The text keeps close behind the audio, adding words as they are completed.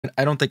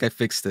I don't think I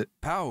fixed it.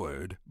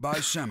 Powered by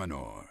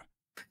Seminor.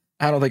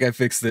 I don't think I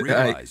fixed it.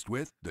 Realized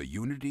with the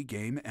Unity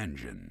game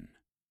engine.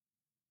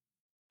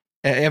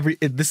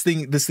 This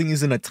thing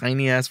is in a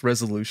tiny ass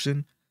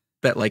resolution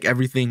that like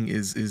everything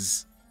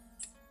is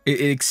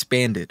it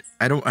expanded.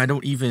 I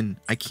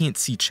can't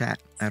see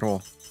chat at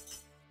all.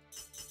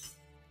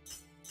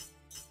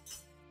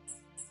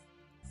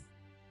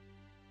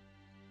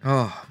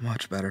 Oh,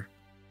 much better.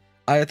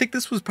 I think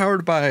this was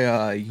powered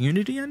by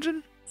Unity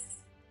engine.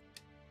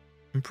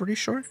 I'm pretty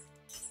sure.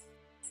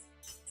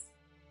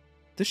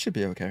 This should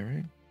be okay,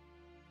 right?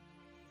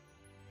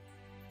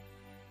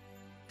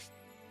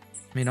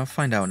 I mean, I'll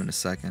find out in a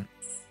second.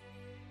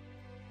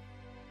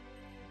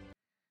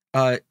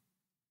 I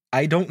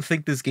don't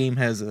think this game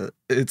has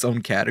its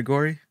own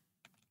category.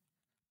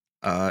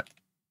 If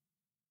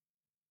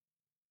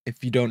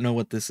you don't know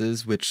what this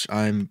is, which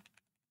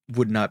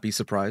would not be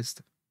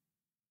surprised.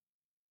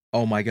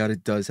 Oh my god,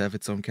 it does have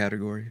its own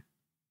category.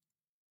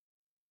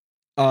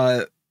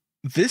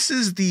 This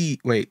is the...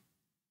 Wait.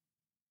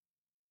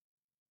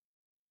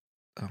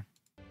 Oh.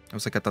 I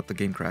was like, I thought the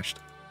game crashed.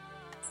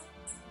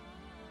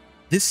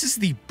 This is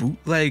the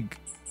bootleg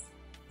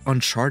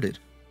Uncharted.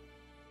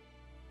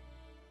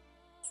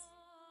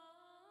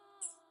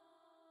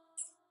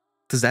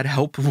 Does that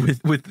help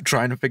with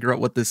trying to figure out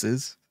what this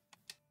is?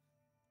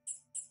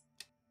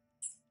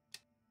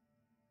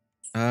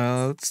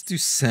 Let's do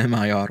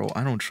semi-auto.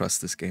 I don't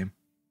trust this game.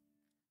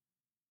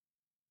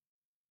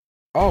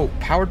 Oh,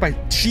 powered by...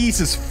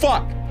 Jesus,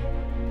 fuck!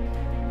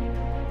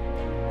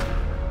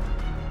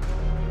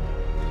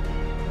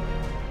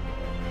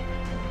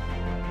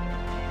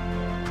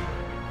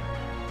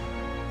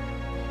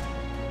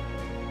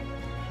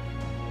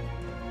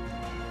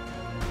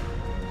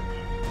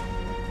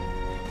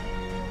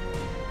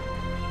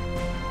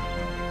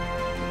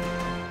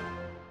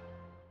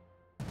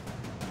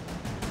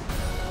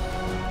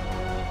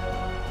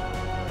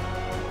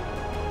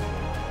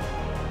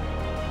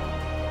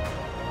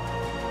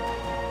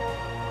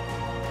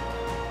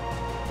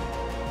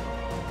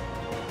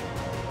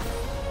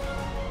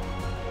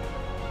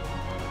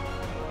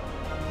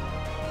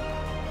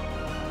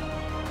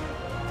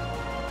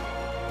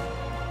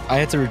 I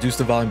had to reduce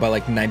the volume by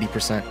like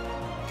 90%.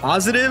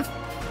 Positive?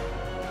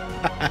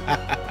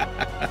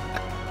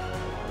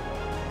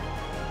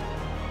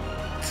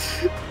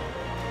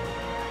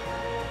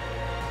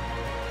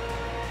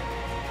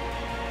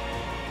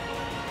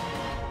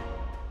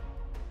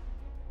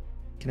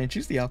 Can I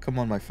choose the outcome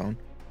on my phone?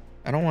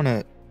 I don't want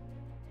to...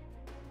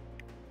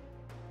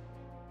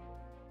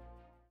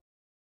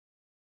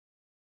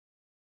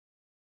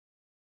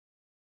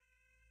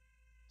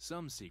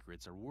 Some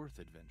secrets are worth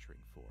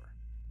adventuring for.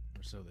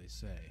 Or so they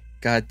say.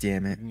 God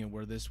damn it. Looking at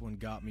where this one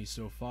got me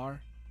so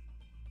far,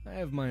 I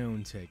have my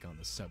own take on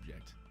the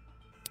subject.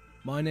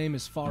 My name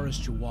is Faris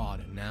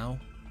Jawad, and now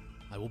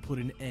I will put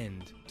an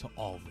end to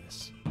all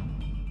this.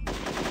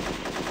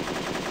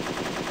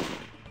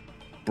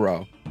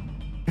 Bro.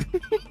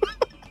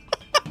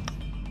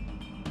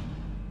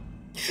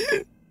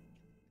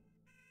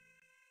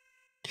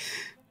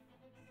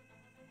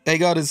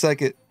 Hang on a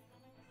second.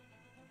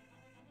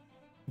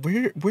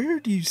 Where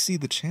do you see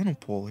the channel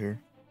poll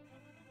here?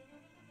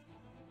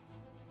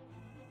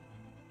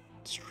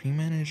 Stream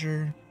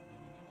manager.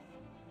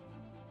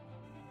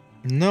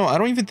 No, I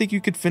don't even think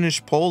you could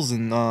finish polls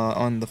in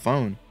on the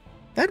phone.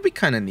 That'd be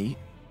kind of neat.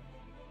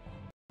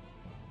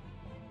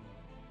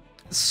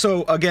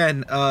 So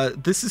again,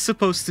 this is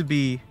supposed to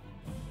be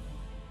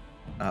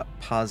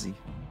Posy.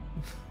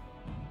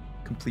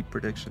 Complete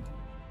prediction.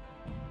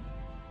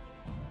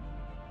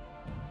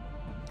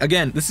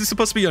 Again, this is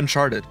supposed to be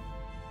Uncharted.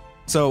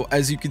 So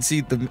as you can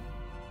see, the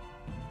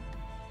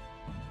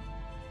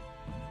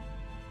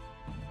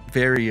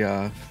very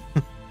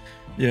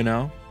you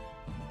know,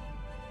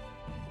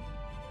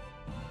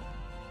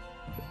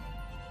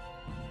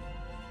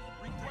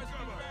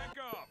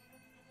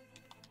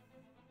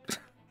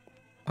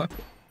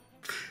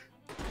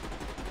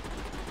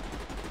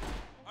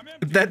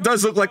 that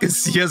does look like a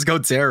CS:GO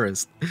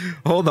terrorist.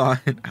 Hold on,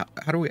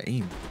 how do we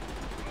aim?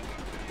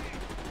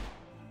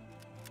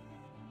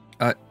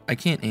 I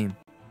can't aim.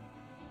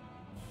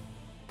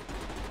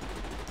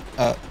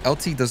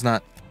 LT does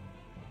not.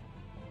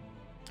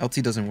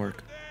 LT doesn't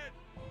work.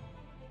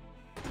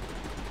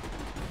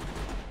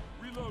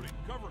 Reloading,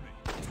 cover me.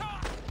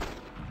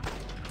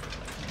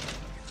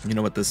 You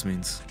know what this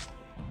means.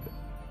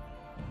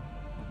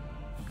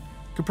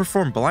 Could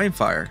perform blind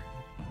fire.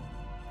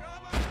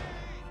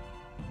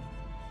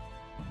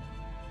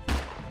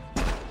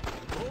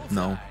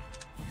 No.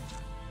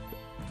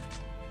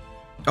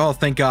 Oh,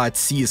 thank God.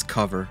 C is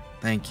cover.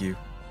 Thank you.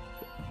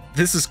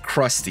 This is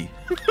crusty.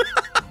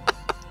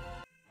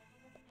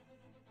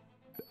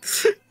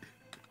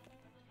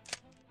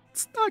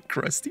 It's not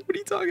crusty. What are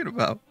you talking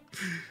about?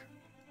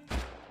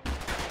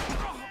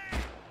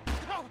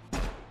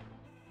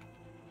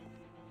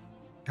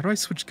 How do I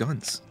switch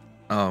guns?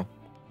 Oh.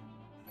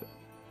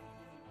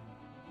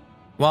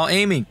 While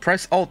aiming,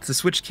 press Alt to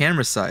switch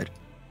camera side.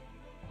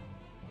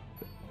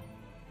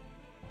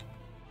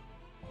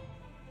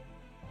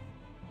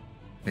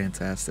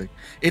 Fantastic.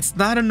 It's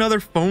not another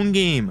phone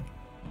game.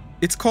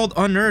 It's called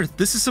Unearthed.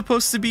 This is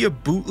supposed to be a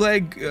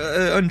bootleg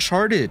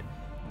Uncharted.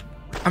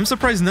 I'm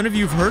surprised none of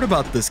you have heard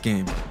about this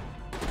game.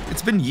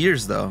 It's been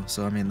years though,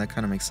 so I mean that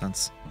kind of makes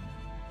sense.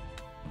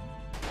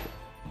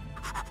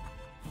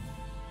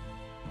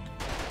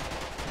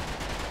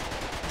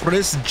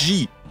 Press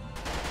G.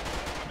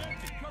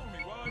 Cover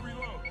me while I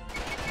reload.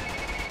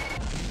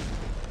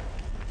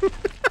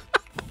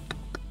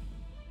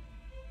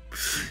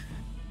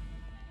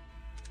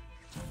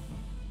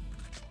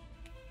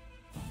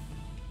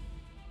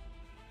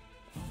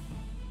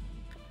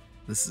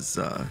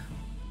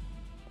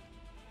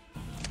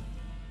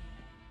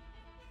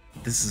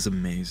 This is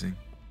amazing.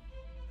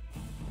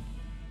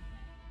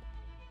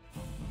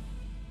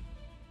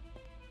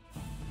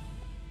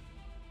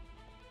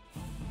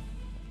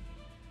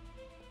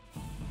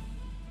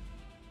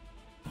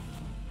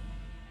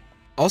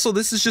 Also,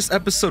 this is just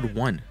episode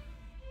 1.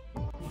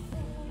 Oh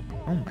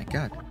my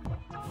god.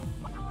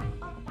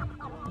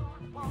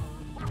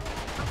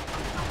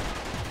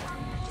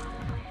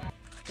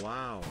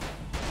 Wow.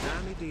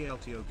 Danny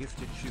DLTO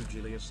gifted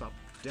Shujili a sub.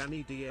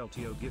 Danny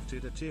DLTO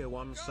gifted a tier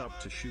 1 sub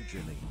to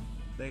Shujili.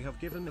 They have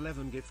given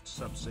 11 gift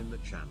subs in the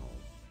channel.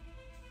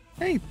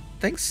 Hey,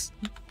 thanks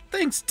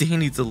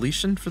Danny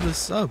Deletion for the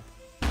sub.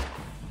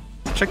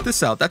 Check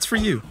this out. That's for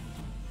you.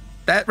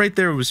 That right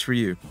there was for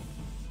you.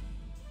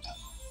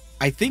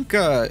 I think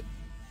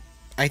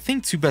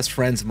Two Best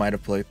Friends might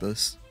have played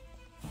this.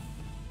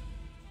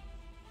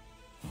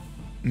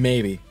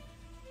 Maybe.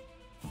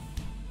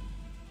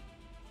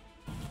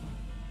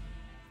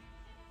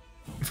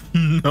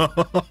 No.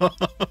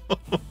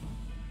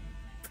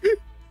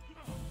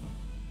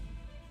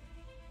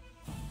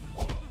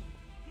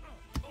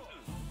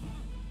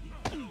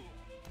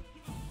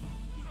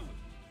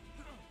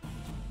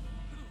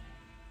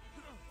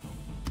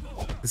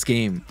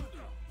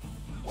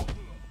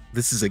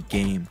 This is a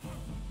game.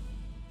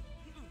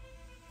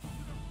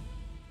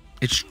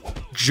 It's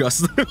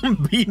just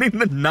beating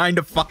the 9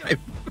 to 5.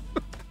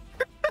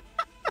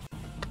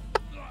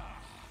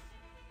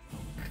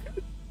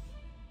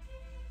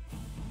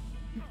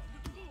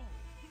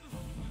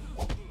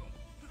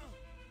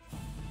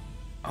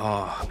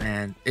 Oh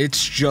man,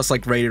 it's just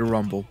like Ready to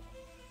Rumble.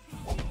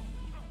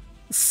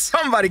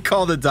 Somebody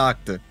call the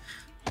doctor.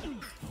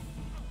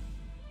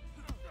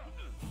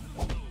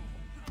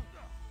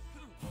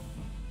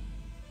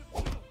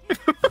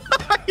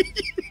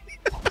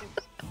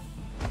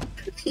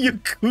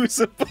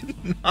 Yakuza,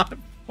 but not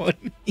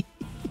funny.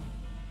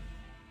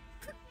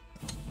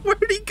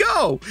 Where'd he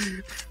go?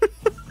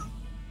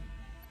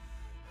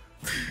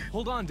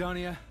 Hold on,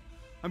 Donia.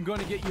 I'm going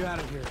to get you out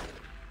of here.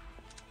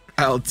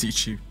 I'll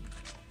teach you.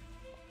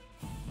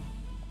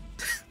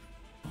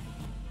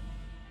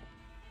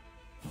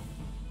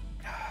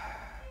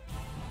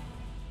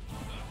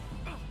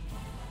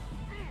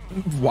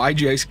 Why'd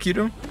you execute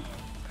him?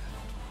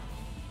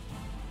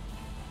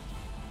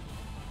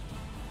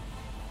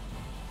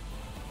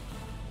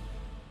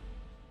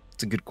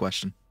 It's a good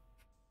question.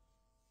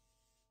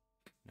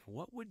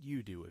 What would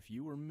you do if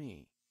you were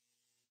me?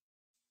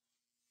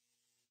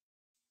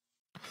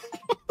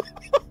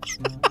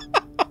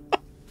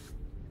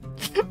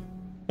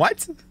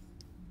 What?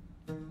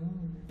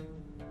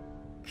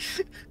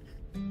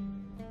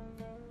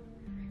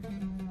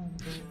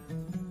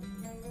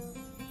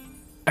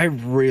 I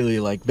really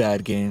like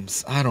bad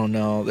games. I don't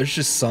know. There's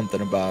just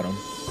something about them.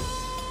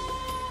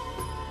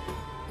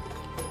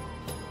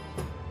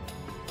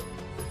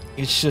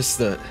 It's just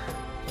that...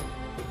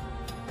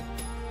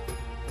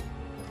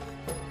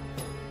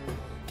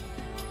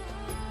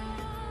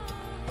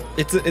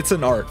 It's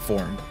an art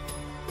form.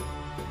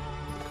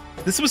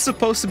 This was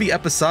supposed to be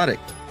episodic.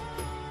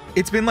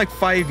 It's been like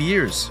 5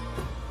 years.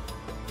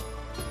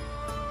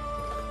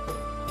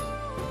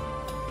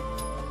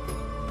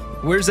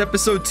 Where's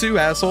episode 2,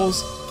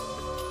 assholes?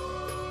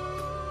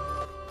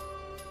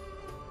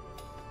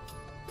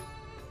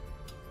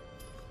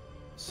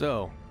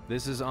 So,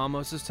 this is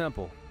Amos's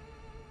temple.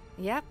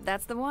 Yep,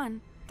 that's the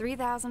one.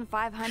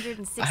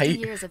 3,560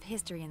 years of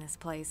history in this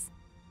place.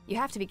 You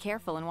have to be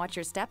careful and watch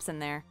your steps in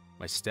there.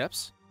 My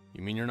steps?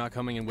 You mean you're not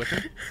coming in with me?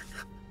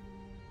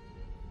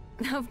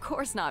 Of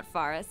course not,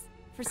 Faris.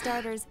 For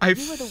starters, I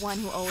you were the one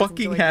who always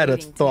fucking enjoyed had a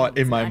reading thought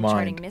tales in my and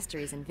uncharting mind.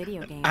 mysteries in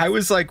video games. I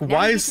was like, Now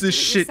why you is get to this do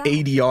it shit yourself.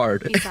 80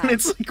 yard? And Besides,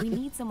 it's like, we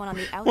need someone on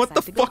the outside what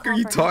the to go fuck are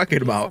you comprehend talking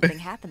if about? something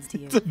happens to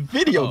you. It's a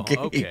video game.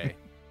 Okay.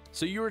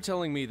 So you were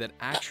telling me that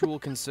actual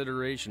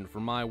consideration for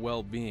my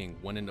well-being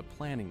went into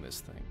planning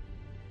this thing.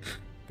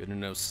 Good to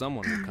know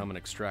someone will come and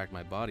extract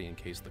my body in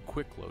case the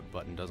quick load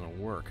button doesn't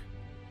work.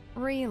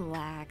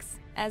 Relax.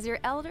 As your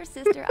elder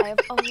sister, I have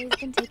always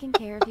been taking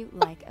care of you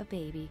like a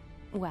baby.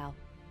 Well,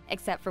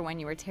 except for when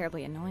you were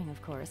terribly annoying,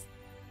 of course.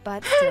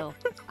 But still,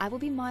 I will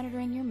be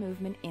monitoring your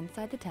movement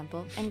inside the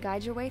temple and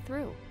guide your way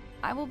through.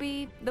 I will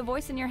be the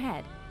voice in your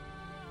head.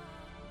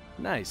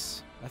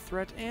 Nice. A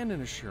threat and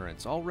an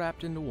assurance, all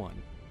wrapped into one.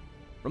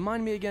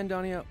 Remind me again,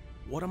 Donia,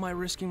 what am I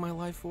risking my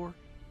life for?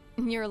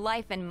 Your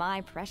life and my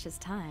precious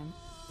time.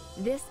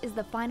 This is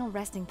the final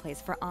resting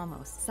place for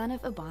Amos, son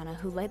of Abana,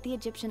 who led the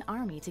Egyptian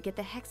army to get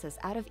the Hyksos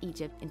out of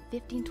Egypt in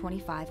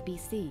 1525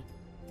 BC.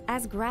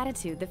 As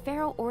gratitude, the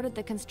pharaoh ordered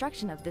the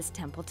construction of this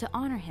temple to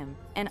honor him,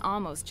 and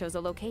Amos chose a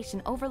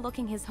location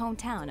overlooking his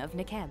hometown of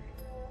Nekeb.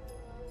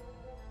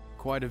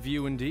 Quite a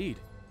view indeed.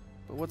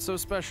 But what's so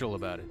special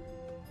about it?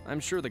 I'm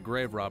sure the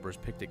grave robbers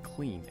picked it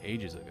clean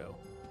ages ago.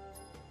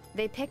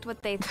 They picked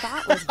what they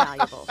thought was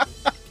valuable.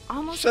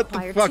 Amos Shut the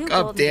acquired fuck 2 up,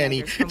 golden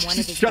Danny. daggers from one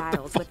of his Shut the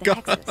dials with the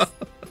fuck up. Hyksos.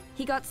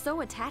 He got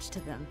so attached to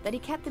them that he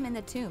kept them in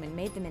the tomb and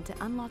made them into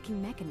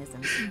unlocking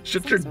mechanisms.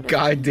 Shut Some your sort of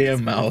goddamn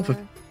keys mouth.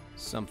 or-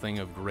 Something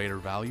of greater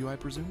value, I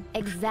presume?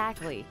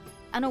 Exactly.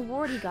 An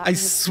award he got I for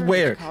his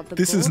swear, courage called the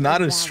this is Golden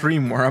not a Valor.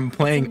 stream where I'm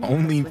playing It's a necklace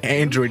only with 3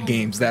 Android pennies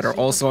games in that the are shape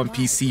also of on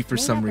PC for blood,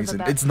 some made up of reason.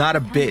 about It's not a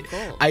 10 bit.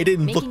 gold, I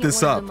didn't making look it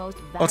this one of up. the most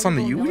Oh, it's on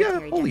the valuable Yuya?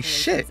 military Holy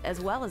decorations, shit. As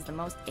well as the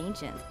most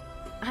ancient.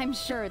 I'm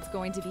sure it's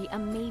going to be a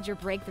major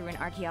breakthrough in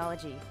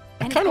archaeology.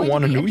 I And kinda it's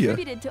want a going to be Yuya.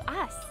 attributed to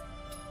us.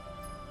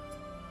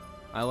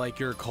 I like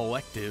your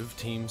collective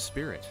team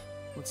spirit.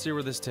 Let's see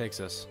where this takes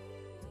us.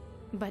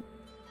 But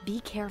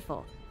be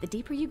careful. The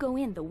deeper you go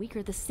in, the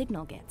weaker the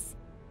signal gets.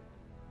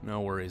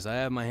 No worries, I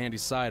have my handy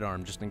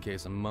sidearm just in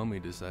case a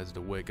mummy decides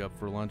to wake up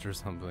for lunch or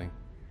something.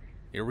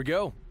 Here we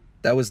go.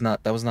 That was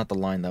not the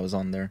line that was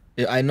on there.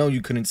 I know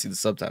you couldn't see the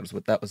subtitles,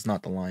 but that was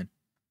not the line.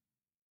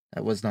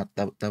 That wasn't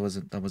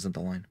the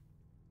line.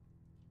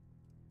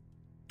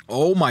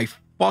 Oh my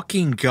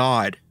fucking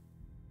god.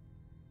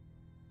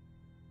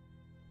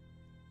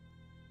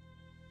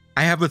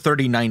 I have a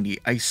 3090.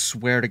 I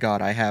swear to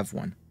god I have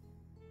one.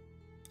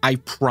 I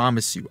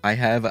promise you. I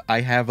have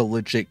a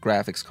legit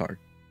graphics card.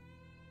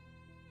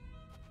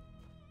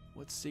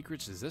 What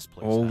secrets does this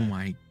place Oh have?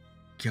 my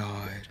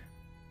god.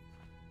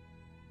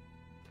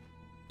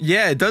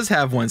 Yeah, it does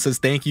have one. It says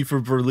thank you for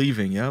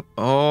believing. Yep.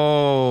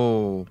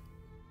 Oh.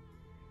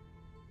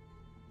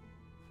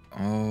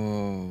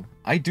 Oh.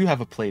 I do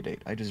have a play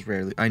date. I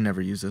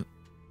never use it.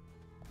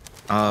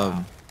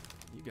 Wow.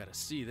 You gotta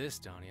see this,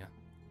 don't ya?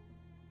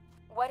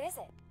 What is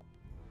it?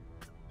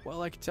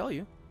 Well, I could tell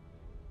you,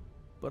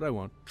 but I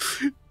won't.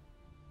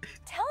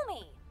 Tell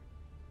me.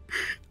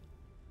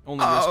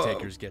 Only risk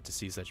takers get to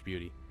see such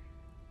beauty.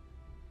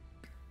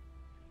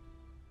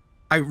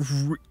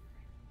 I'm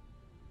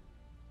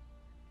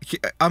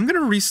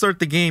gonna restart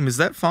the game. Is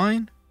that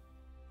fine?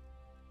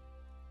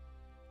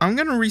 I'm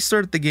gonna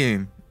restart the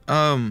game.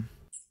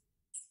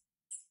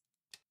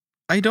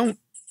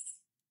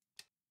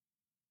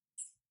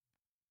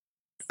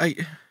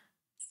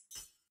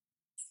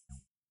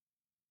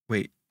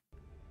 Wait.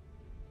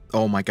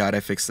 Oh my god, I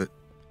fixed it.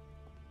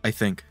 I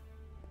think.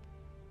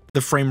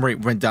 The frame rate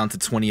went down to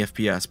 20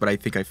 FPS, but I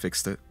think I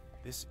fixed it.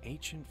 This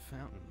ancient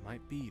fountain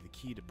might be the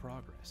key to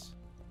progress.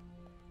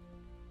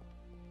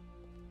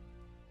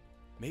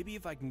 Maybe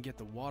if I can get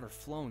the water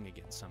flowing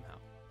again somehow,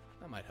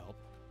 that might help.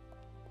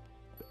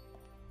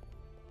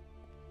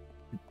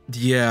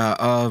 Yeah,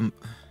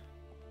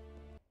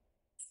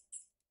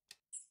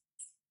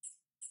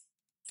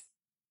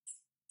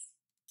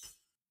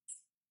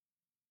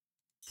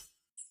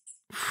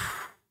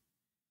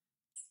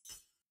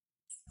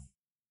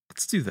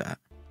 let's do that.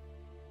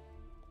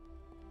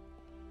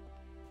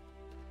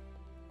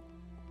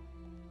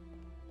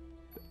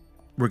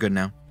 We're good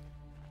now.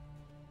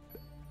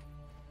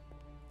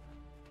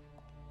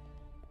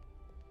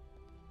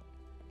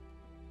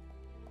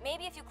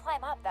 Maybe if you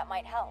climb up, that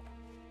might help.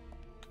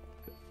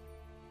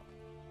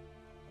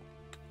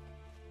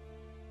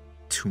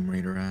 Tomb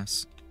Raider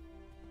ass.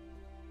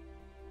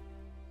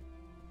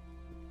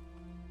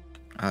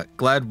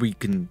 Glad we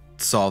can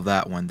solve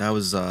that one. That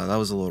was a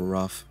little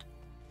rough.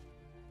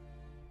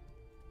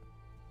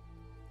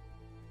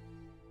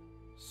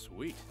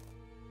 Sweet.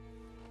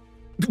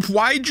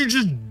 Why did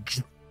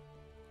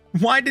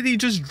he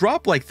just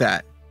drop like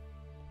that?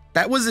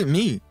 That wasn't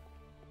me.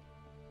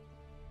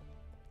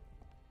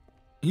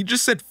 He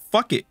just said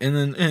fuck it,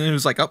 and it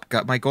was like, oh,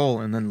 got my goal,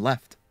 and then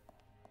left.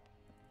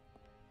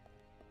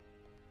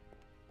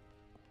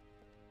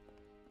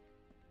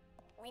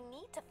 We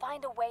need to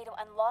find a way to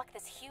unlock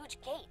this huge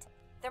gate.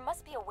 There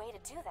must be a way to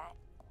do that.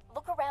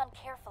 Look around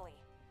carefully.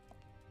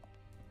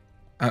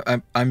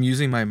 I'm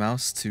using my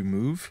mouse to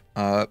move.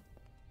 I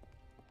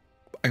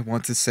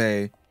want to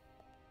say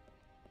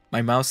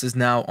my mouse is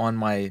now on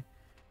my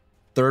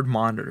third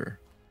monitor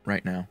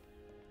right now.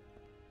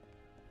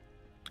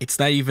 It's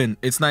not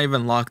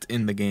even locked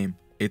in the game.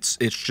 It's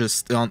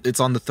just it's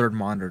on the third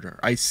monitor.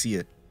 I see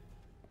it.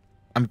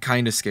 I'm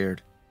kind of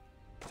scared.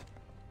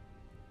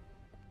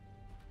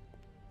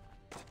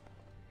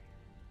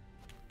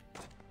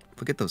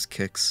 Look at those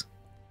kicks.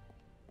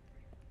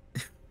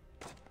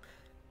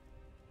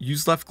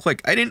 Use left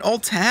click. I didn't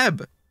alt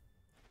tab.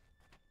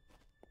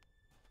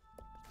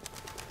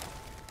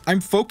 I'm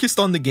focused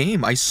on the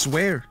game, I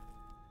swear.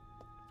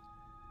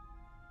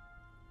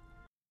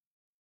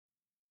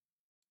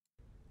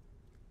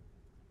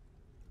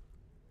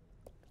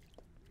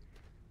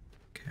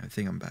 Okay, I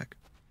think I'm back.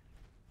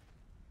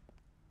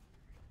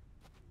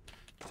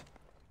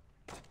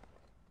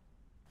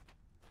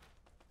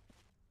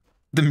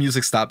 The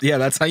music stopped. Yeah,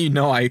 that's how you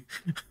know I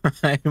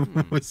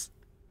was.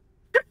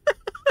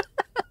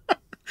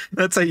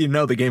 That's how you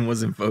know the game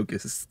wasn't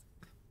focused.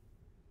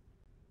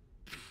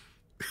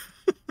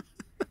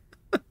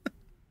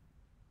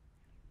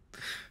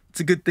 It's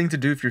a good thing to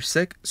do if you're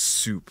sick.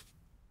 Soup.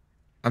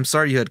 I'm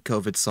sorry you had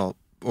COVID, Salt,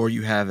 or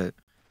you have it.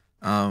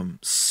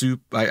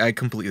 Soup. I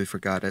completely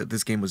forgot it.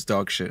 This game was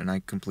dog shit, and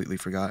I completely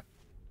forgot.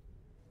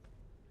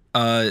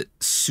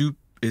 Soup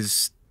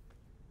is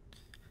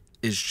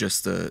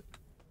just a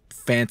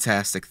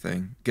fantastic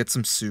thing. Get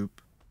some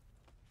soup.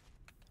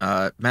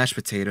 Mashed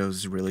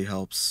potatoes really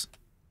helps.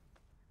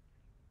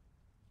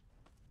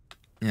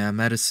 Yeah,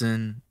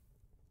 medicine.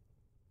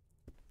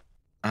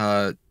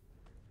 I'm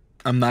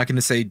not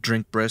gonna say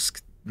drink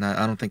brisk. No,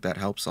 I don't think that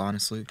helps,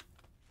 honestly.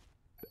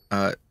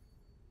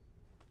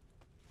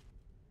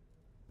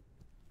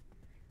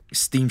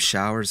 Steam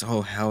showers.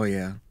 Oh, hell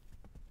yeah.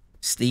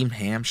 Steamed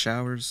ham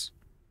showers.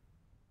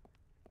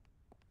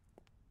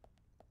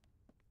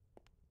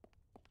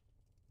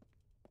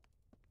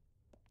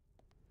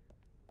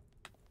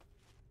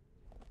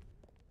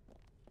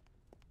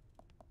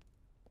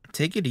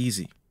 Take it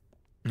easy.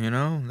 You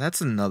know,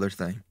 that's another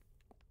thing.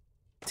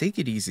 Take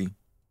it easy.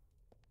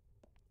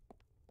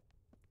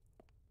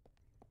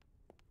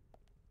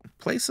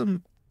 Play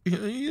some...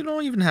 You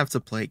don't even have to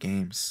play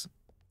games.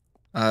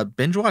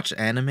 Binge watch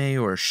anime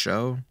or a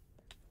show.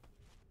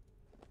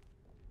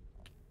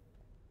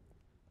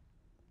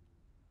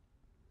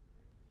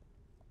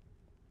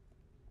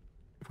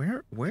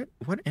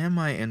 What am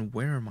I and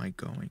where am I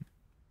going?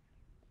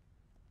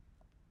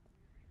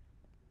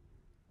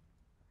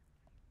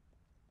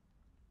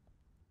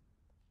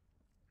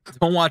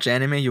 Don't watch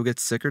anime, you'll get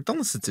sicker. Don't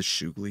listen to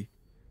Shugli.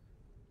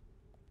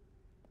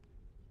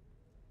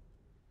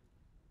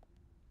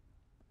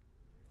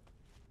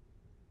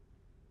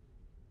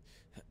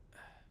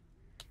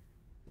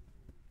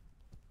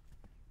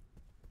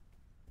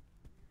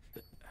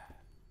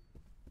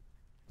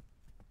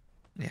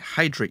 Yeah,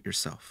 hydrate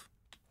yourself.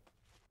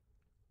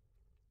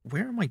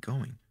 Where am I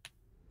going?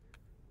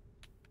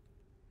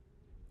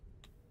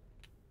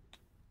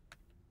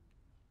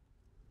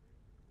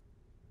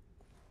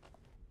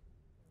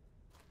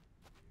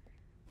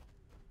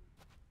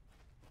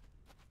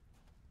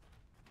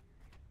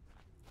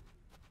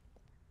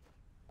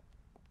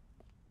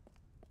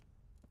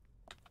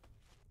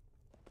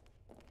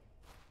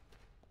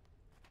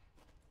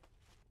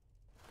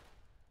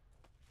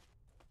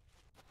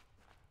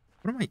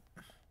 What am I...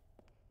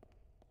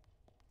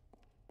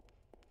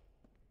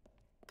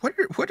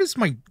 What is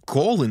my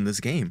goal in this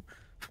game?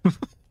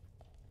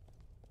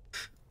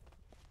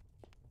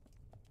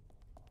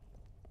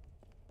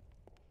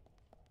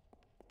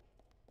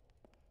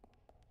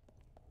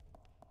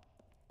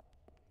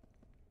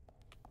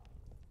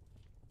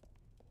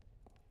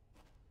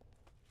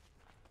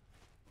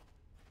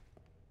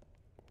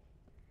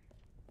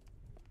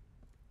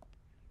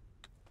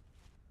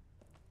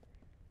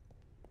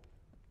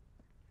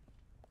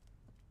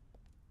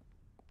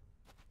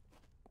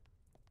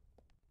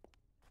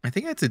 I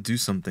think I had to do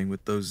something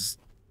with those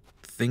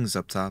things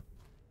up top.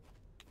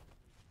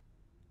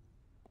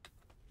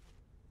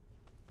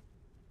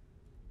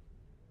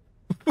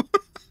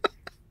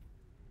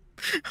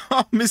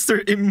 Oh,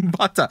 Mr. Ibn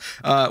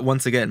Battuta.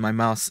 Once again, my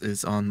mouse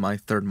is on my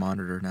third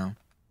monitor now.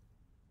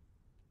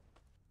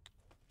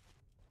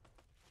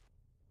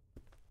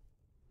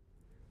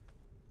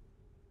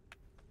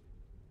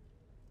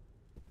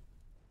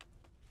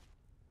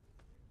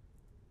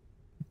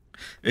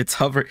 It's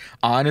hovering.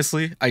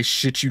 Honestly, I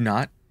shit you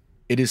not.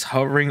 It is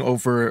hovering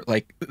over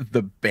like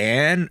the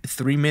ban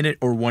 3 minute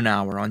or 1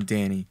 hour on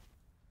Danny.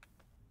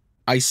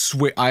 I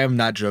swear, I am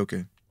not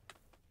joking.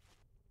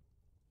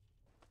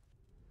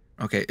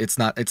 Okay, it's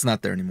not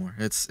there anymore.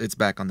 It's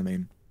back on the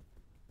main.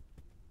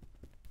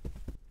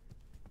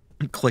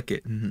 Click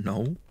it.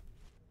 No.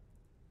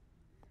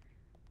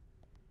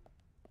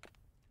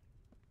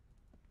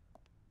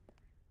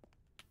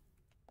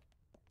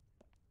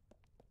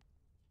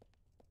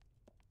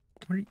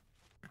 What are you...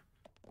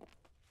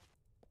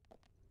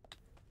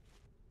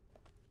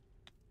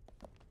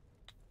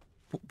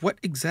 What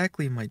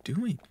exactly am I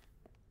doing?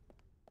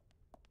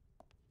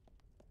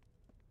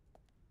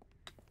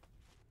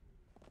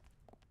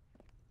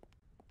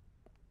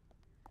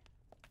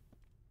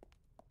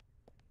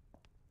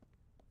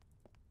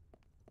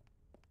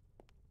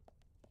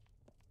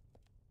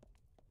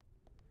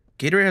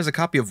 Gatorade has a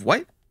copy of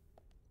what?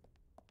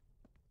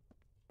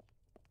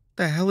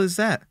 The hell is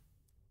that?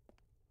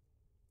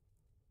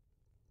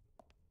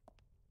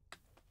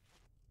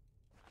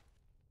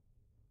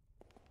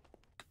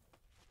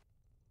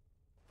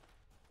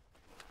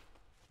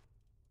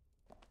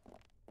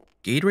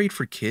 Gatorade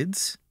for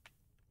kids?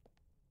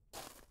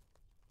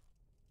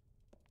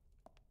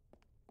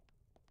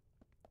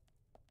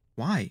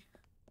 Why?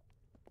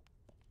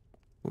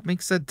 What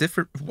makes that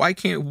different? Why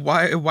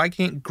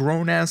can't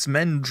grown ass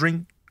men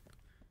drink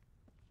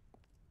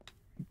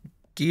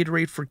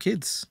Gatorade for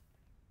kids?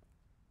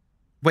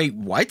 Wait,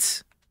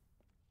 what?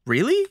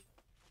 Really?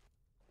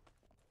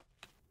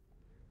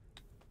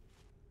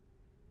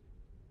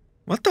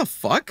 What the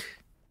fuck?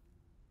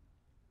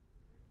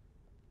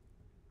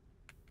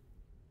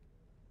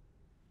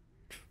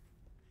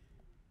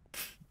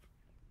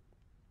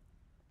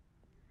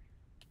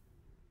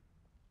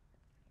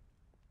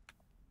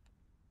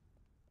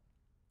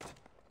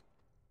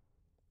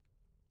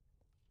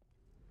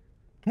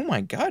 Oh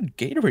my god,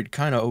 Gatorade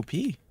kind of OP.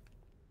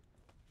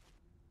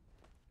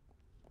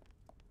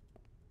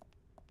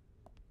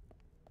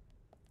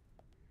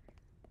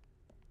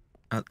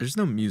 There's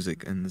no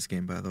music in this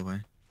game, by the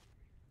way.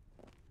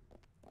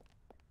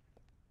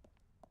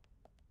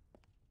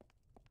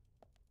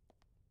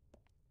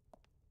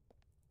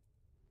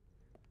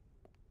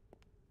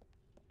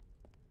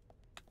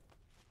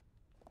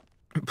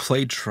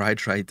 Play Try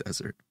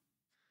Desert.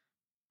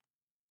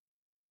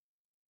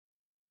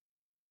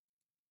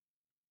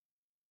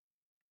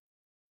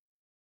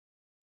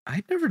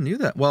 I never knew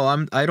that.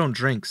 Well, I don't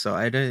drink, so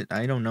I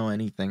don't know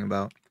anything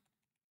about,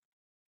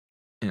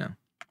 you know.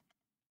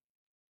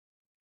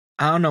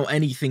 I don't know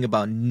anything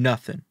about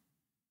nothing.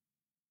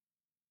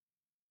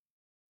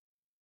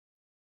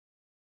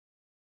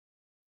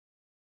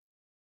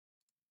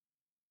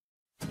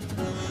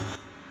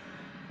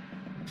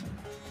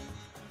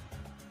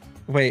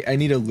 Wait, I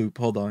need a loop.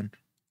 Hold on.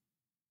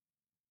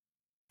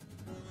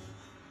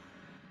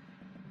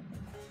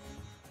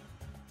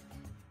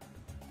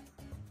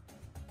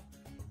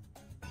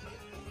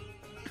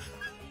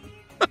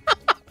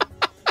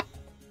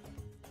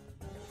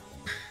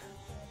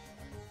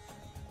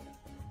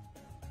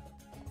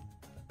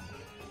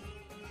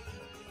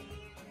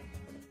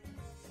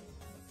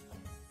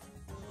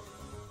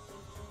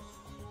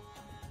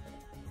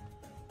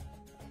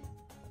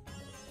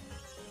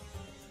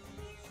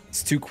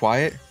 It's too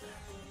quiet.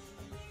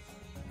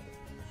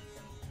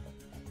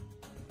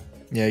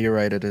 Yeah, you're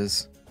right, it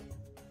is.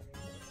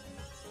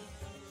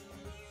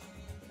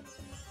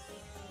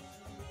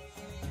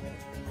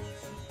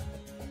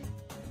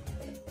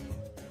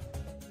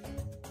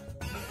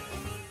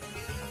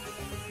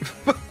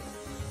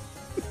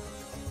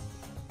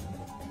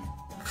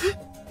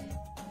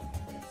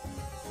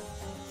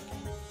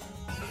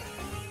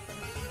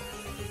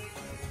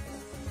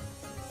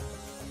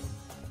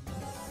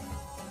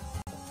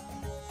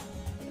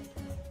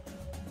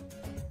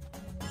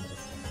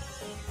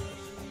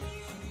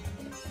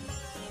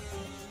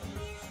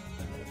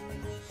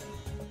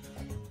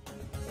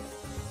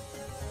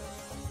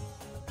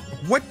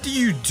 What do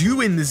you do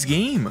in this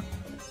game?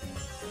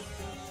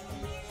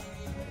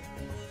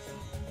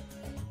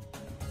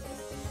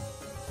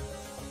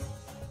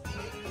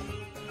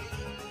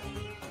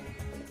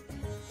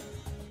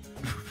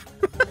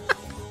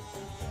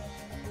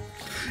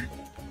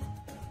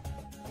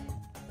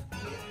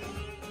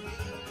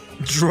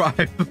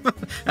 Drive.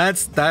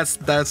 That's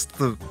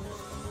the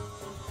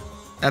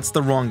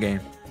wrong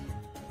game.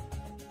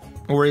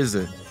 Or is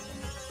it?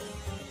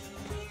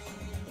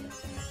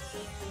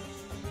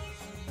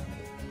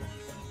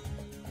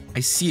 I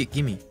see it,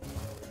 gimme.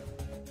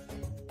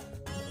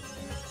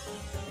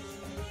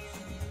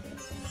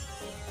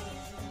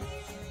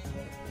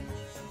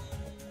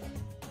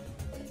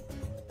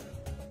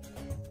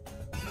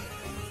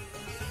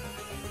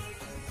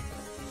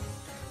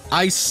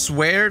 I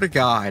swear to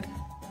God,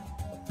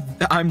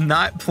 I'm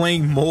not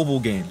playing mobile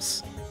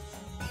games.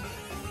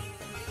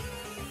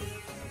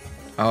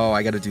 Oh,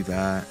 I gotta do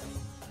that.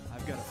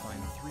 I've got to find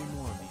 3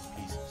 more of these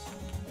pieces.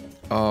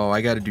 Oh,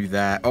 I gotta do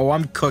that. Oh,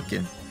 I'm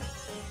cooking.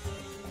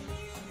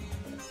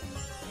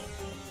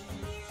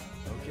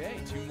 Okay,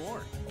 2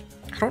 more.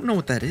 I don't know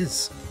what that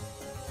is.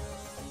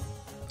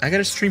 I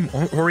gotta stream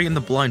Ori and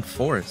the Blind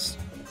Forest.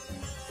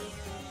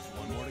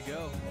 1 more to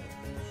go.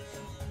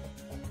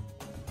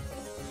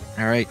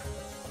 Alright.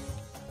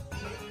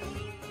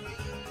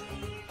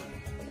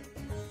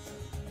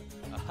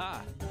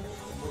 Aha! The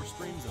 4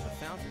 streams of the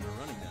fountain are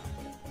running now.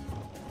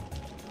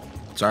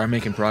 Sorry, I'm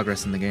making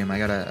progress in the game. I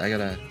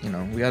gotta, you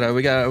know,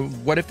 we gotta,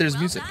 what if there's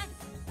music?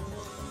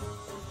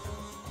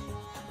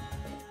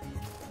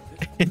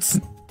 It's...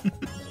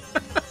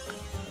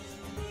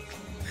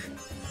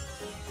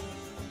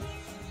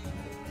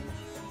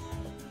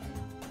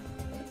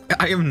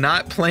 I am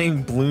not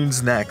playing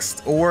Bloons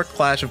Next or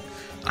Clash of...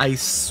 I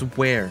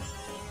swear.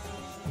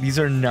 These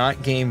are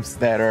not games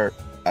that are...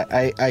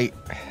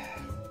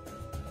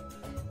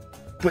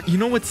 But you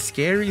know what's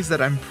scary is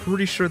that I'm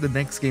pretty sure the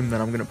next game that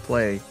I'm gonna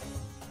play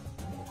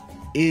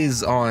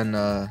is on...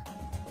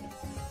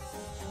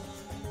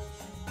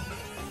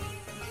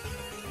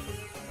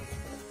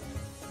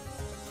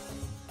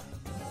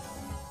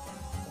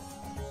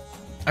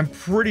 I'm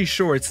pretty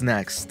sure it's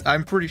next.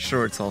 I'm pretty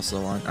sure it's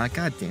also on...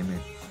 God damn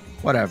it.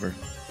 Whatever.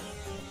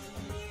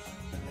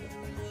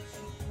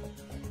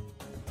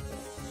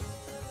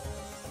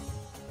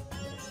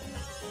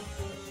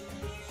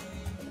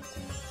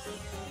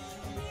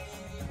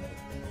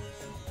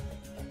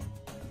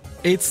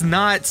 It's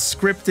not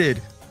scripted.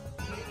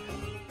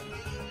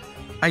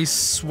 I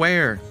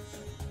swear.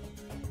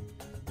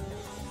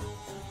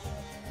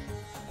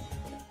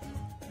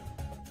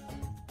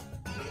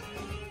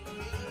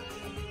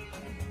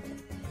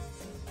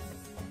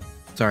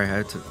 Sorry, I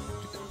had to...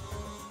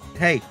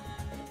 Hey.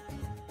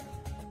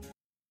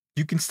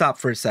 You can stop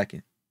for a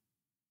second.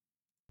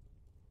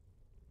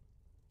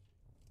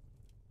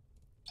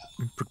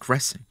 I'm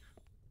progressing.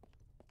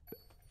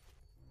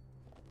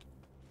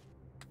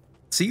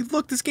 See,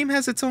 look, this game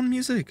has its own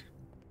music.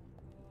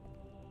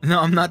 No,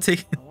 I'm not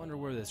taking... I wonder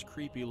where this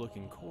creepy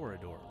looking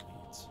corridor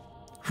leads.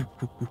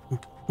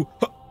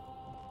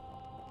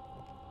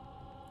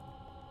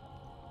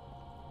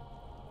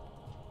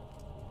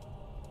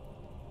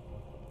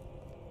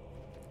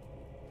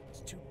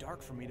 It's too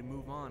dark for me to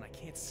move on. I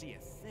can't see a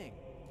thing.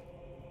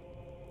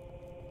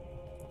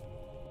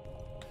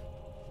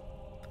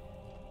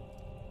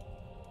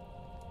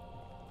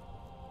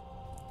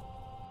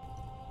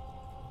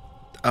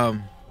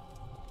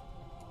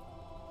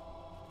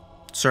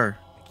 Sir.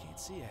 I can't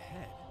see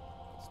ahead.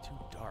 It's too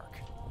dark.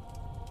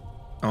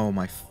 Oh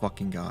my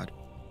fucking god.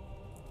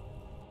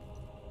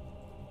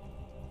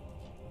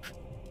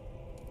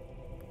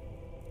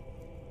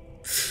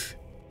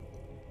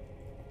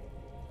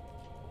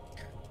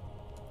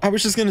 I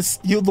was just gonna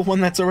steal the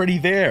one that's already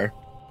there.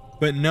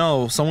 But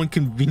no, someone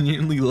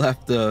conveniently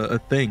left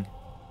a thing.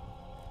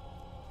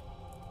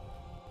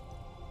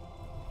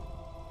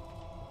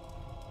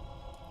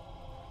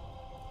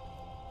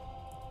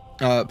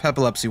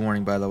 Epilepsy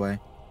warning, by the way.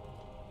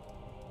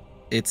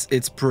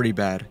 It's pretty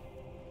bad.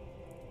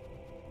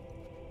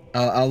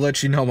 I'll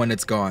let you know when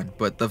it's gone.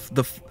 But the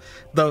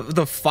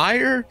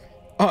fire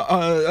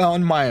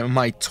on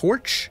my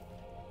torch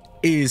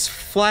is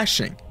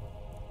flashing.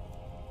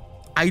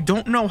 I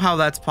don't know how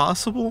that's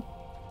possible,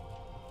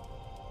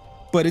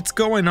 but it's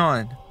going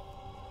on.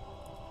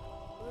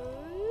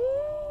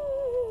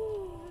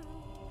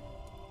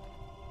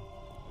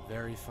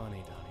 Very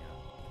funny, Danya.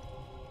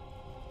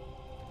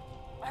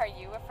 Are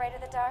you afraid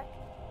of the dark?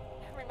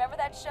 Remember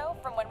that show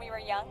from when we were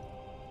young?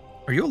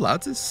 Are you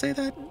allowed to say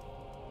that?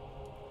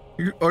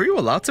 Are you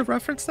allowed to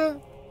reference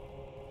that?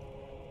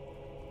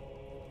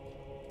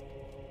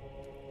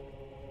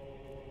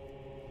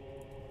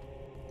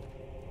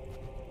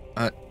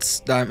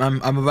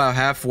 I'm about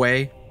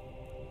halfway.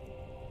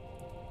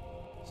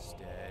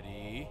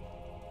 Steady.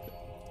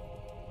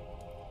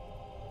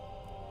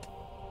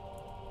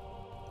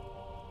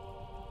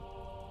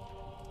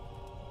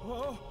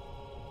 Oh.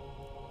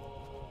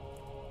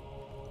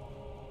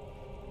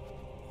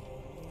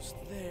 Almost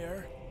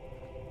there.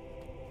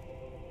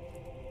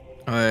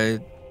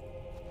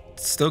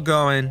 Still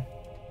going.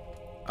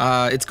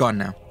 It's gone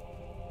now.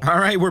 All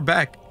right, we're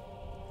back.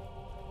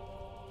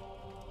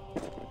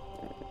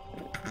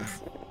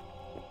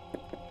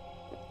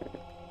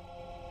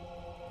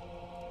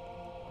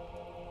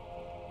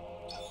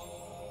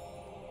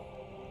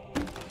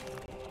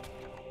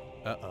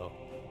 Uh-oh.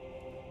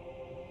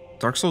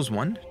 Dark Souls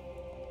 1?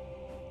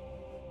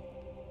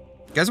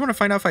 You guys want to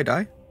find out if I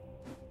die?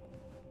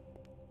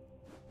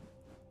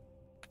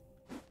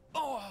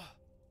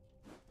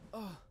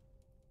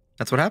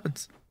 That's what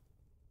happens.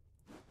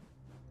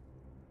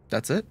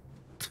 That's it.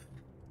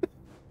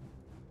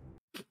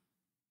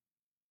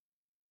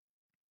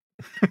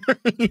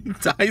 He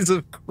dies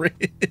of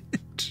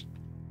cringe.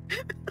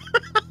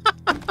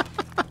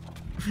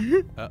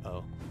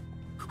 Uh-oh.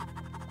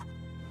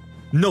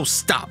 No,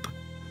 stop.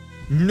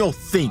 No,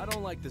 think. I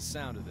don't like the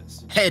sound of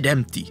this. Head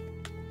empty.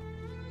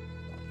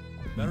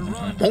 Better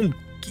run. Monkey.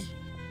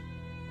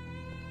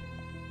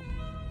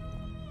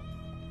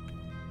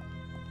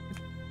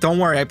 Don't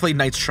worry, I played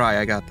Knight's Try.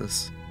 I got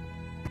this.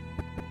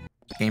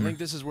 I Gamer. think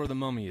this is where the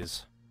mummy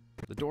is.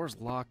 The door's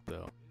locked,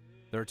 though.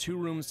 There are 2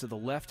 rooms to the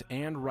left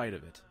and right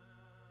of it.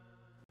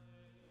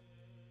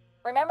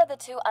 Remember the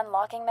 2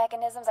 unlocking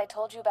mechanisms I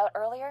told you about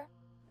earlier?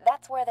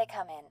 That's where they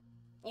come in.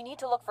 You need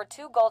to look for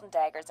 2 golden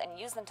daggers and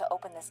use them to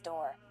open this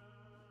door.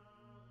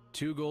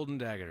 2 golden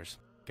daggers.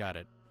 Got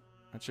it.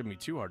 That shouldn't be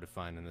too hard to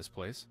find in this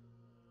place.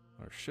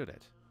 Or should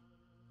it?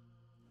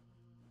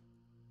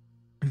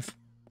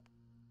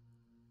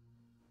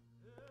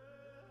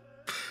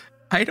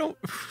 I don't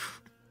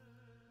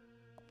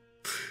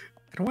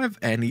have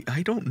any.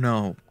 I don't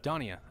know.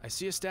 Danya, I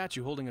see a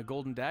statue holding a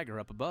golden dagger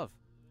up above.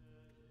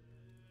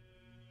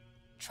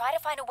 Try to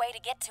find a way to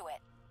get to it.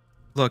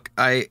 Look,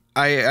 I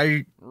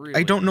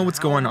Really? don't know what's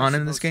How going am I on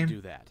in this supposed to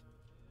game. do that?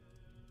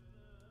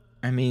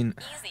 I mean,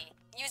 Easy.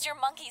 Use your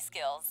monkey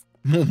skills.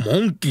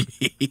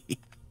 monkey.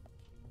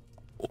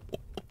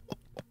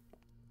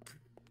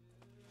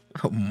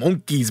 A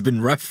monkey's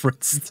been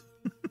referenced.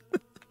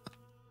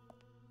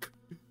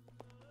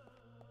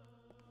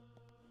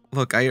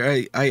 Look,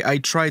 I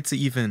tried to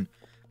even.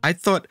 I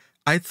thought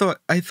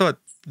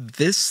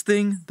this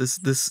thing,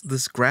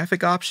 this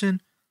graphic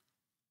option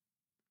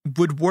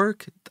would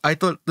work. I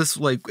thought this,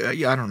 like,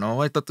 I don't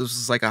know. I thought this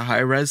was like a high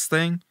res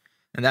thing,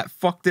 and that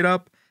fucked it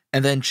up.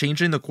 And then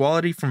changing the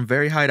quality from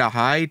very high to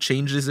high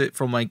changes it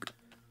from like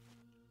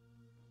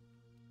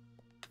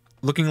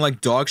looking like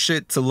dog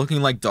shit to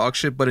looking like dog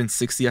shit, but in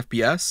 60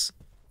 FPS.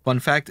 Fun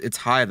fact, it's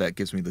high that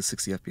gives me the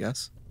 60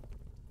 FPS.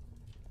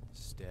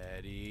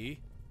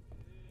 Steady.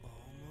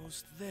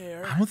 Almost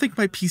there. I don't think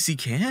my PC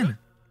can.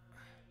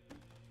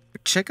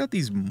 Check out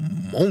these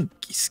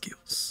monkey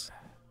skills.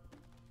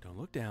 Don't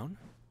look down.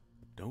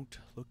 Don't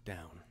look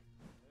down.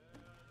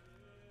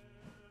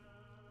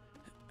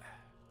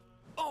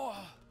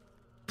 Oh!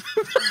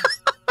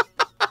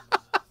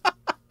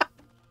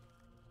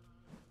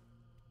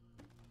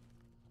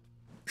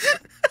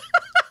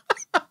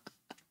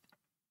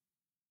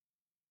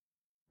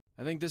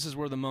 I think this is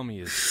where the mummy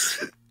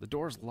is. The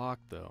door's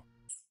locked, though.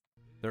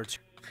 There are two...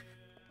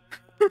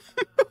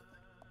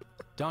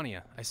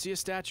 Dania, I see a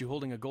statue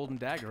holding a golden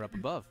dagger up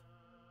above.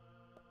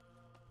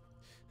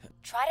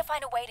 Try to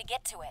find a way to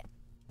get to it.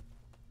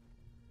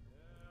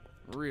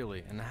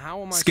 Really? And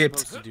how am I Skipped.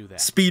 supposed to do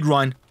that? Speed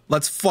run.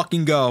 Let's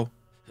fucking go.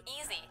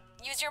 Easy.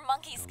 Use your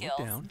monkey Don't skills.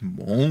 look down.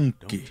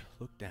 Monkey. Don't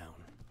look down.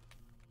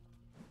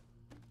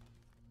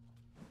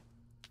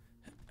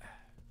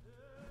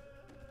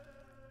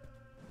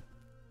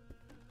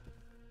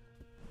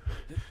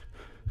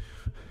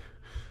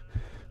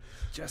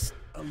 Just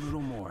a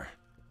little more.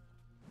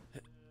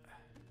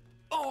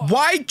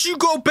 Why'd you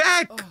go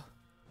back?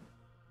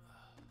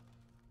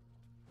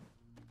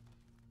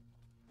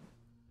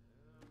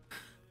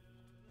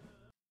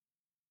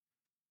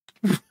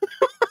 I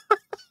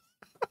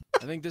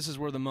think this is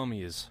where the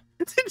mummy is.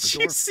 Did you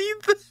door- see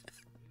the?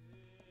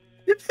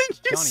 Did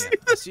you see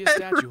Dania, the I see a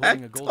statue holding a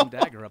head golden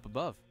ragdoll? dagger up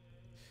above.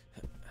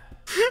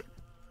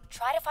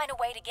 Try to find a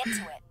way to get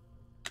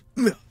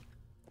to it.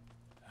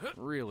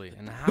 Really?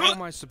 And how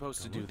am I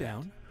supposed to do that?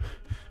 Down.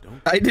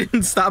 Don't. I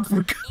didn't stop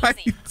for Easy.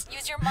 guidance.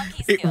 Use your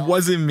monkey It skills.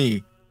 wasn't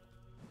me.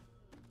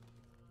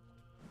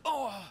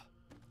 Oh.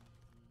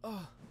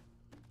 Oh.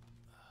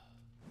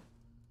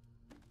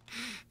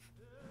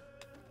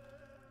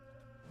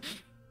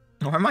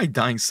 Why am I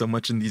dying so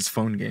much in these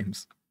phone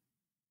games?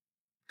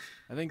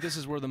 I think this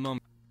is where the mummy.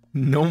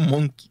 No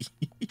monkey.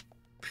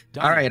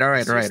 Dania, Alright,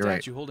 I see a alright.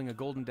 statue holding a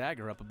golden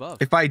dagger up above.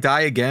 If I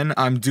die again,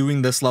 I'm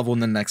doing this level in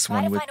the next Try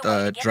one to with find a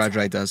way to get Dry to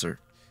Dry it. Desert.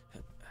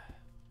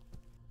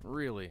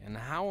 Really? And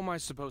how am I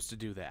supposed to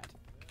do that?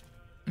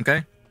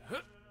 Okay?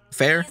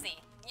 Fair? Easy.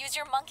 Use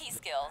your monkey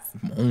skills.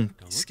 Monkey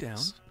Don't look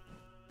skills. down.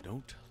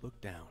 Don't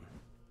look down.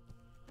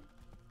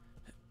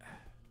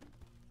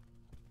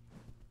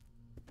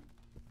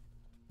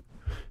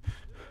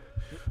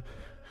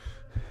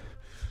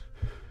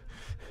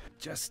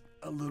 Just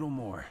a little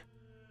more.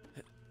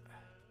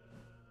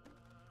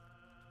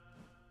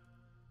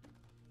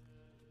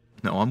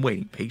 No, I'm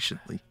waiting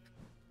patiently.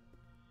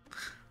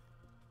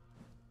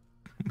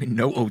 I mean,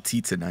 no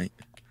OT tonight.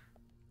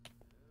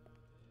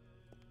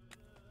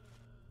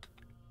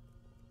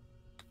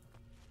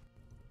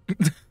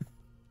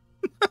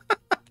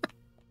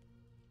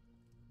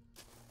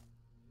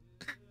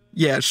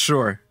 Yeah,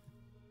 sure.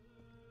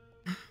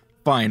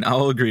 Fine,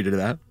 I'll agree to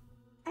that.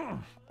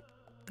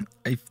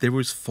 If there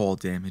was fall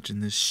damage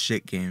in this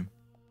shit game.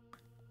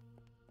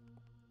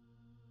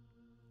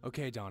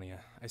 Okay, Dania.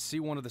 I see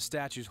one of the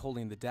statues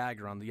holding the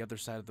dagger on the other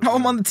side of the Oh,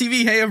 room. I'm on the TV.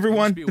 Hey, There everyone.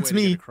 must be a It's way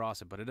to get me.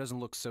 across it, but it doesn't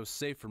look so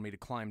safe for me to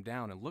climb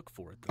down and look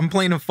for it. Though. I'm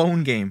playing a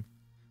phone game.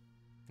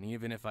 And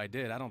even if I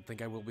did, I don't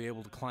think I will be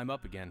able to climb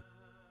up again.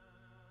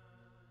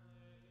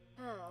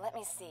 Let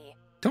me see.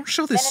 Don't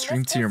show this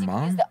stream to your you can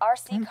mom. use the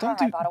RC Don't car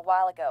do- I bought a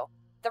while ago.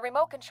 The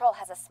remote control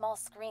has a small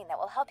screen that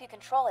will help you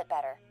control it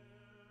better.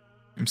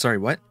 I'm sorry,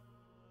 what?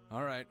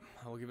 All right,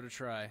 I will give it a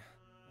try.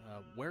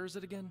 Where is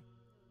it again?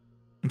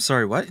 I'm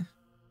sorry, what?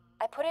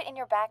 I put it in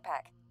your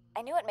backpack.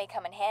 I knew it may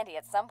come in handy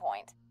at some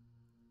point.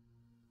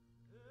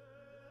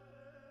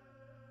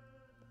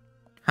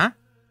 Huh?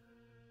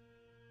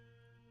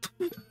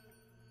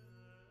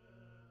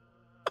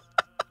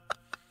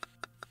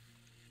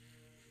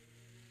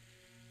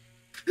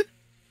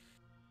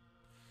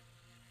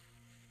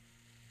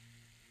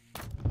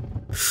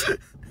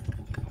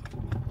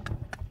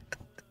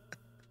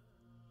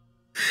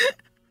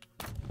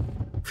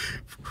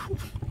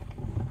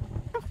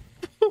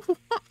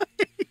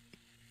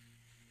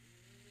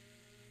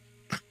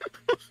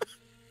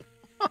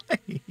 Why?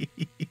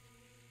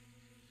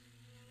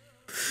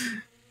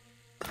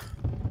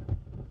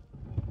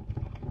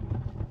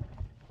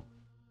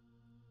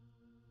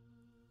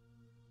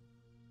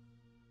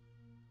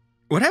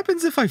 What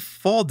happens if I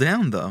fall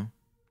down, though?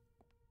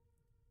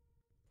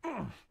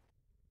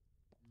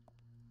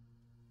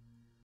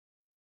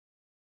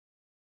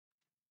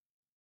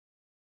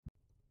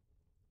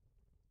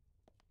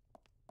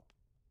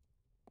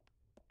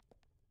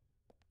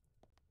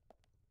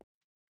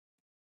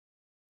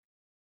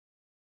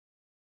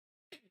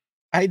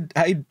 I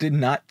did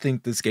not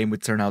think this game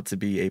would turn out to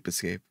be Ape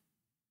Escape.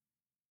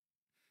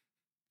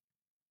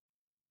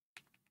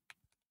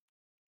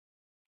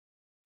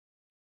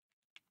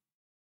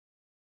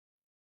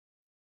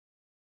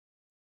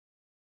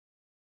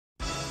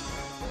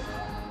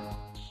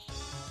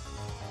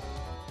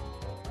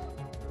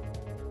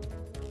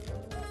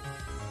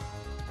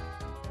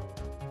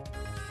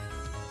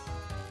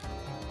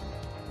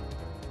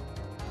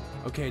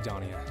 Okay,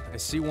 Dania. I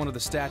see one of the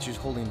statues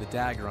holding the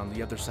dagger on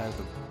the other side of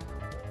the...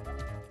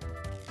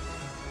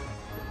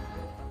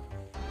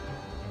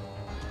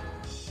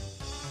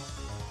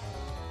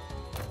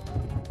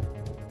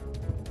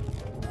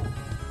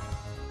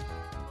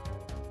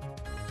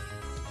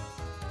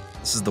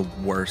 This is the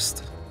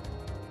worst.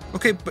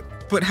 Okay,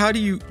 but how do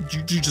you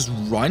just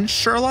run,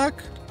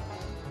 Sherlock?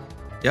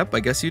 Yep, I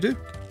guess you do.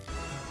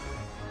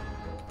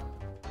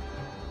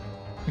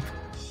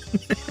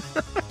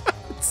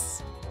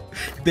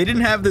 They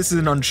didn't have this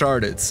in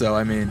Uncharted, so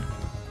I mean,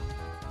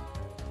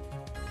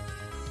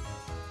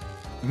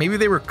 maybe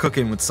they were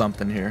cooking with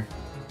something here.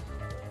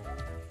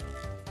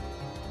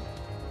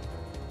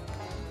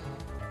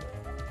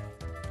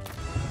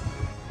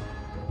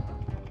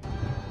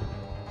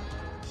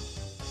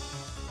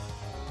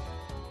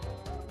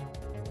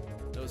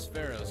 Those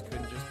pharaohs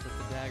couldn't just put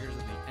the daggers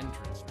at the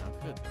entrance now,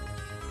 could they?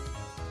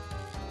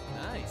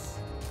 Nice.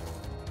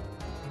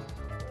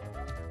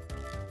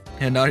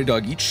 Yeah, Naughty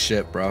Dog, eat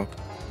shit, bro.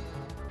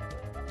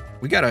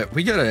 We got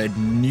a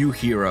new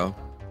hero.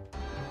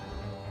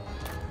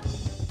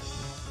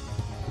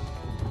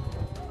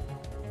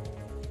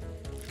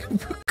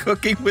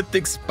 Cooking with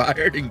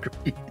expired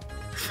ingredients.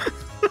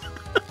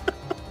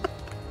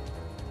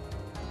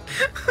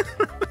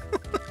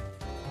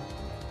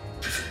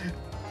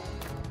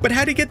 But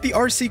how'd he get the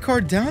RC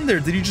car down there?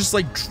 Did he just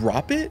like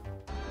drop it?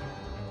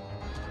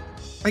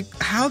 Like,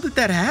 how did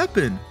that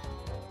happen?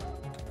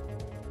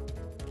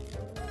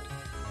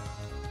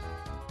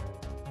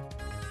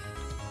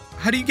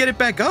 How do you get it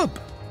back up?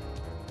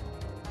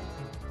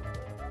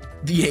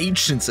 The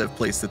ancients have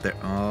placed it there.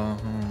 Oh,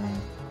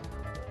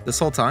 this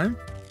whole time?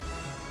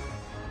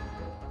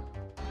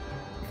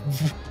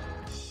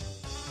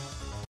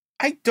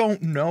 I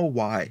don't know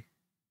why.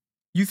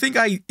 You think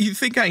I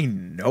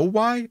know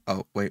why?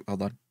 Oh, wait,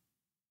 hold on.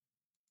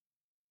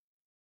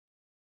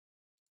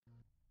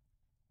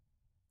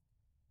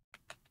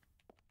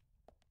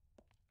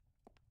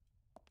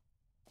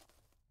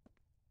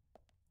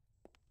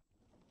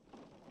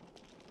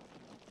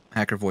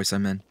 Hacker voice,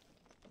 I'm in.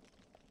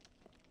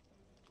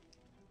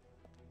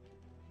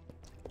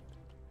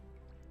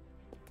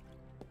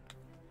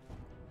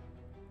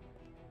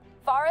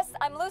 Forrest,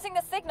 I'm losing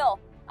the signal.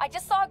 I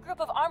just saw a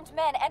group of armed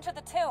men enter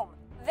the tomb.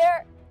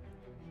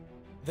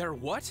 They're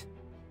what?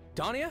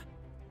 Dania?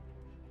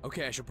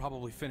 Okay, I should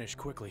probably finish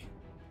quickly.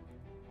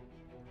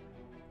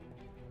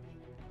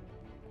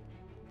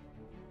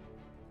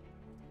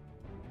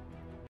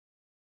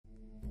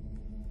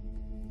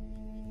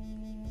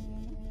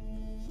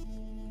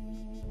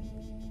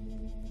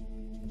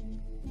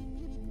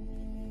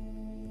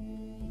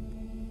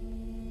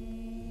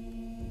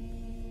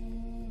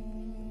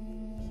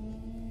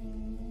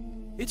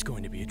 It's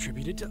going to be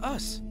attributed to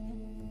us.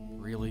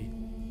 Really?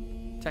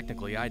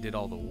 Technically, I did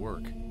all the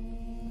work.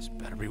 This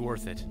better be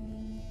worth it.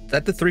 Is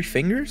that the 3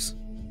 fingers?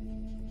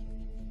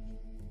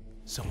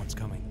 Someone's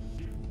coming.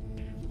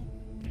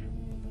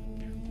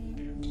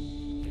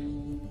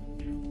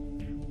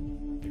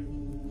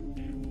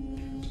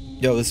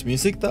 Yo, this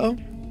music though?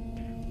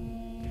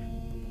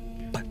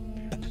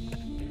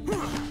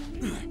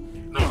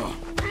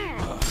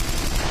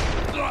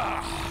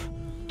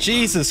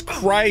 Jesus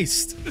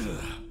Christ!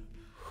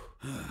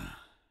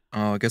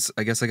 Oh, I guess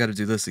I gotta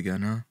do this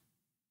again, huh?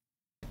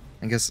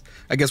 I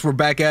guess we're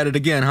back at it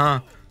again,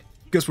 huh?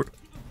 Guess we're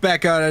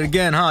back at it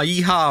again, huh?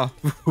 Yeehaw!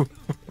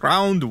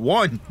 Round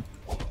 1.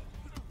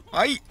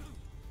 I'm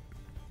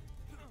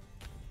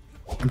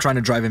trying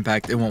to drive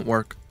impact, it won't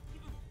work.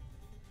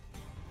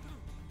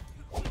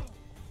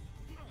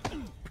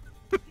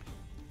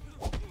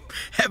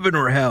 Heaven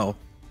or hell?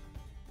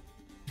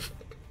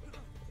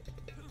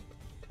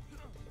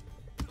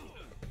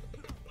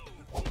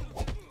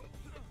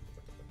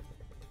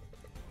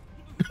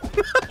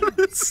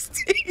 The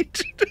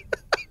stage.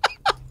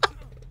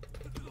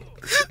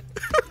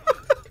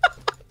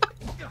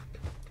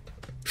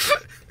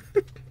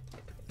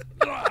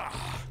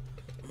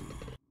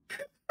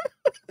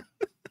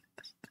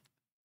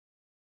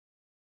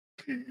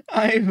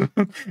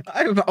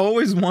 I've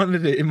always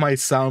wanted it in my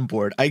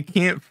soundboard. I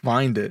can't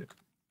find it.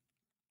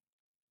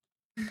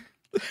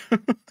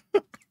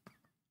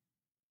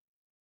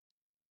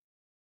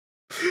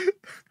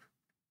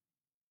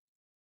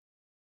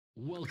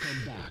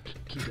 Welcome back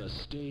to the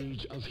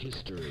stage of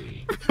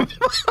history.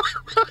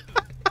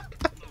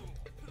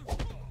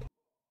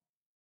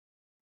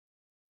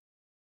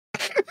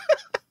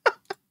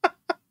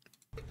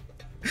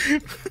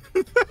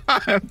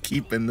 I'm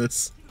keeping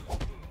this.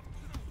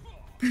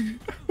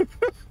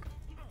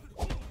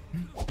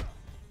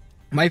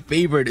 My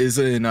favorite is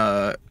in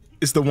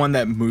is the one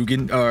that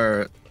Mugen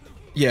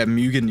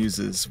Mugen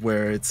uses,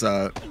 where it's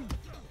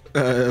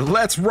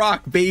let's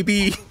rock,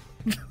 baby.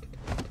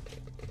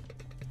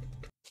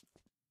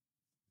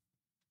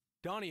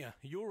 Dania,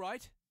 you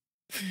alright?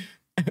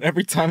 And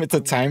every time it's a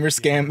timer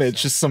scam,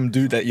 it's just some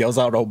dude that yells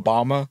out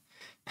Obama.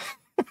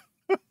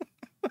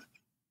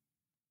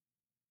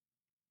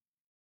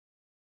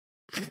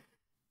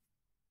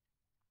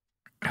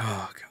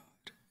 Oh god.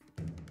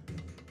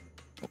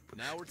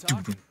 Now we're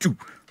talking.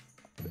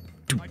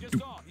 I just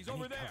saw. He's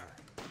over there.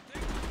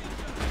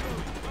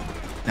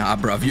 Nah,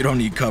 bruv, you don't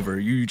need cover.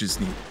 You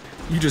just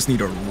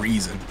need a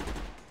reason.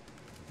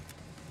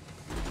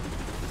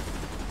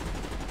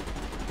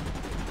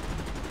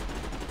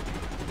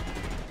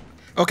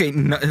 Okay,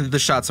 no, the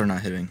shots are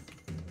not hitting.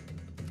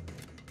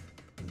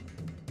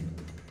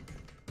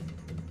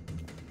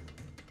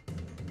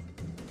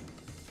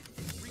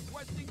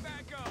 Requesting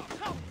backup.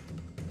 Help!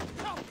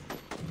 Help!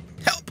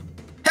 Help!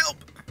 Help! Help!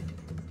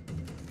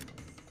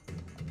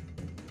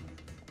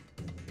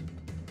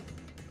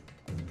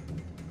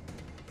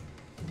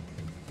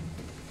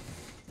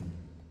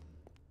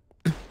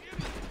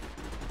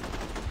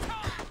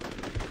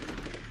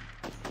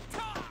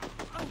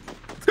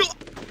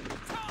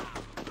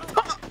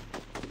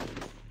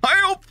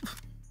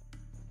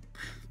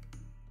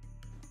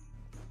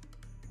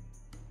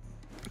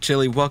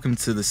 Chili, welcome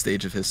to the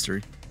stage of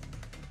history.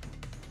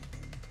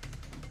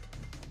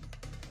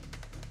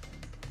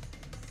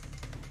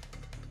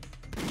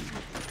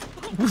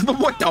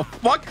 What the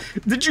fuck?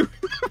 Did you...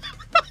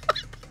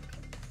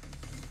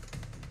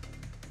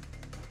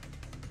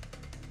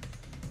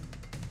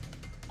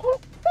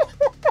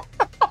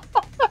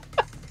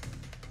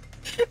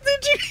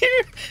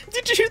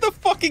 Did you hear the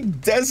fucking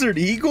Desert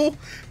Eagle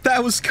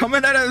that was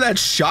coming out of that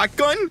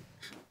shotgun?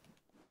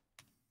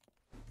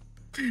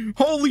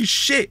 Holy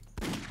shit.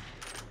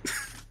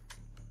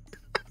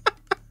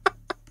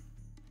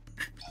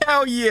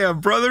 Hell yeah,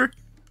 brother.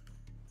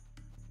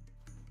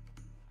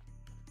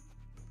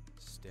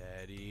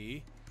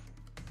 Steady.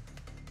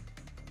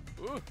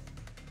 Ooh.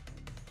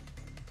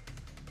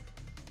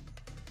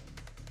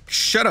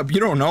 Shut up, you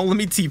don't know. Let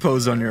me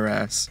T-pose on your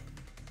ass.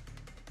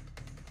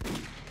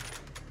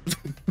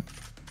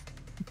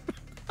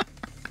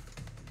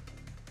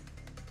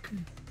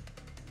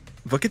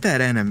 Look at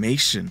that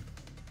animation.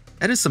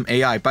 That is some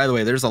AI. By the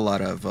way, there's a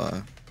lot of,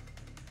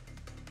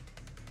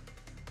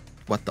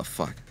 what the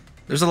fuck?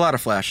 There's a lot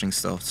of flashing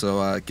still,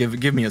 so,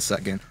 give me a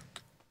second.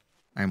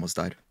 I almost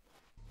died.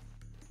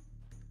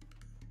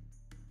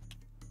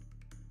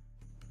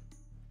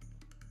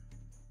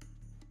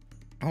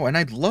 Oh, and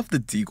I'd love the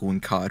Deagle in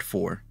COD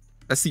 4.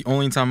 That's the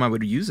only time I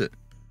would use it.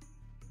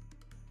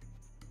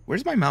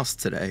 Where's my mouse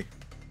today?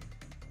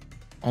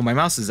 Oh, my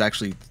mouse is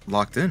actually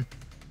locked in.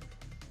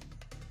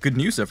 Good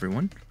news,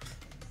 everyone.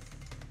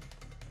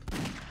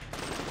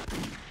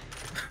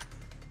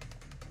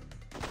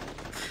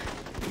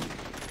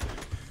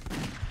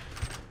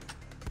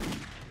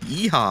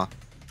 Yeehaw.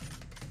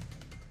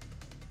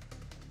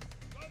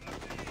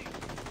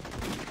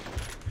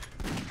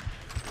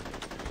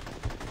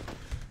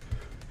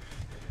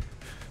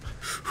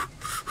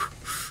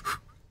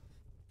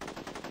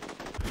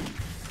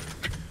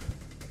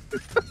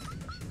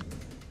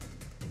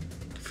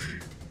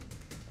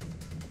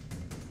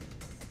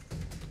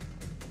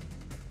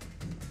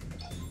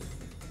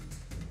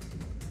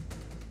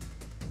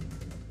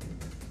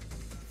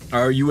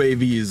 Our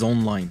UAV is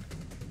online.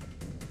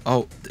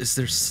 Oh, is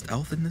there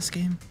stealth in this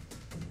game?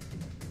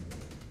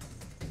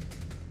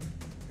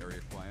 Area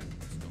quiet.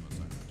 Still no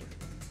sign of target.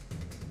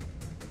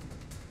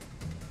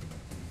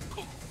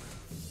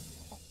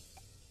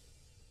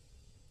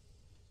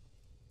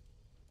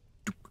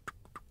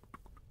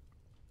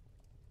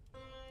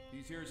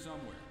 He's here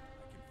somewhere.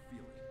 I can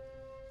feel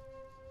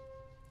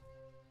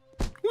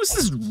it. Who is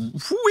this?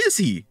 Who is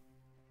he?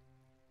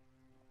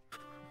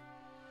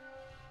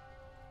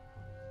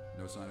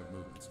 No sign of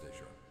movement. Stay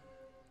sharp.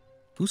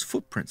 Whose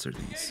footprints are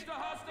these? The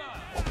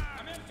hostile.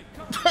 I'm empty.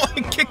 Oh,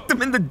 I kicked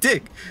him in the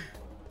dick.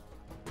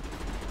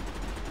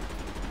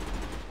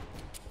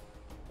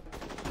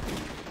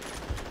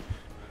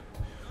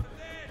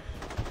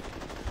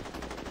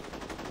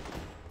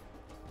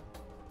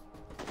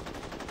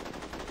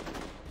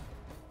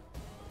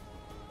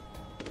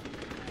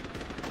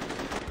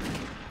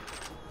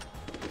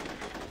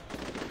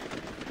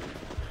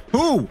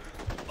 Who?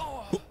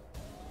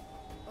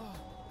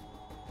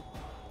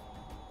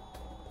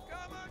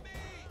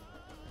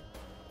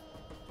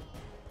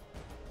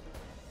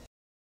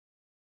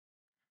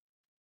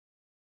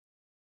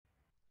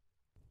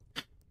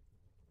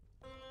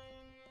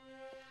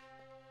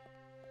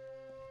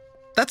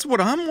 That's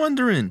what I'm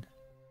wondering.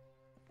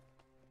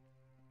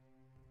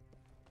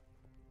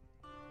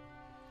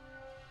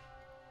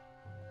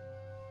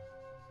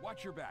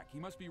 Watch your back. He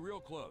must be real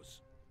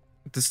close.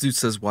 This dude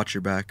says, watch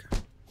your back.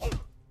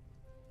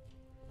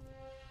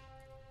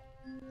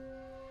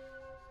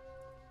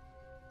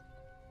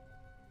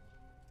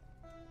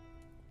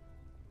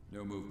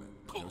 No movement.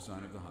 No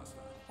sign of the hostile.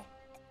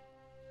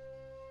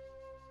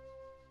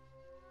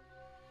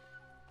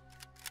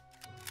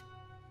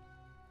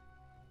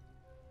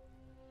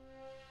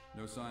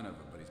 No sign of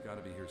him, but he's got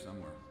to be here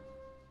somewhere.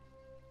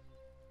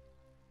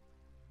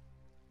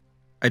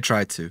 I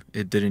tried to.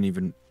 It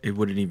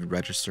wouldn't even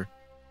register.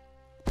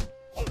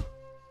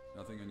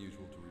 Nothing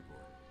unusual to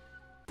report.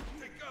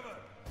 Take cover!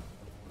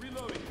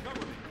 Reloading,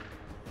 cover me!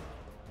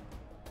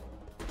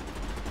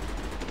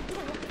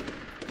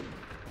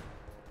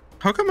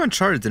 How come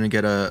Uncharted didn't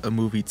get a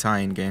movie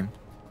tie-in game?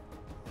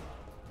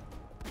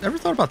 Ever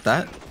thought about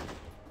that?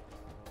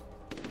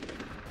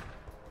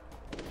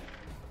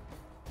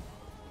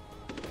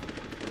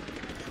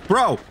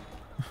 Bro!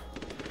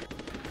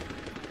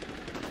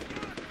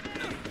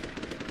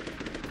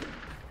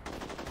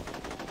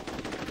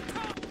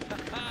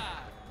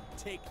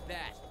 Take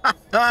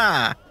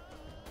Ah!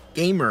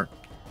 Gamer.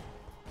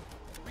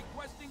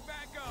 Requesting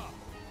backup.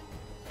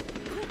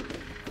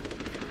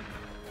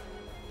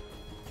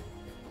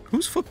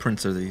 Whose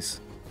footprints are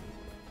these?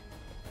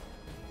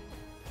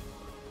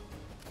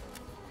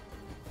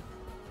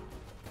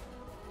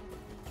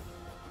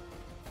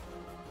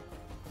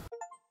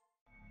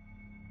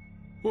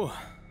 Whew,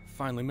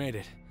 finally made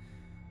it.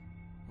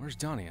 Where's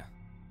Dania?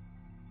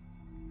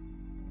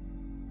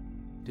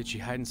 Did she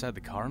hide inside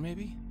the car,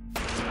 maybe?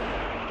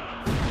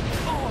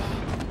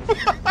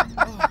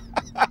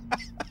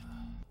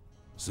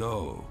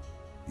 So,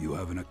 you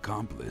have an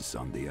accomplice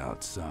on the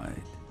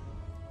outside.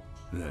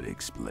 That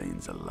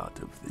explains a lot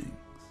of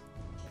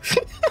things.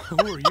 Who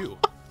are you?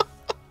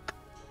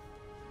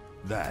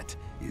 That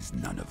is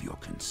none of your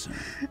concern.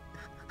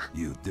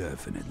 You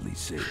definitely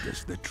saved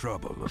us the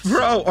trouble of...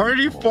 Bro,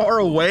 aren't you far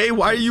away?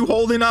 Why are you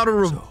holding out a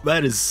revolver? So,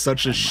 That is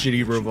such a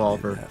shitty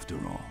revolver. After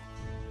all.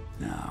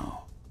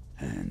 Now,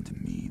 hand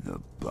me the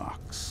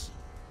box.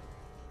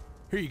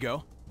 Here you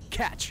go.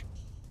 Catch.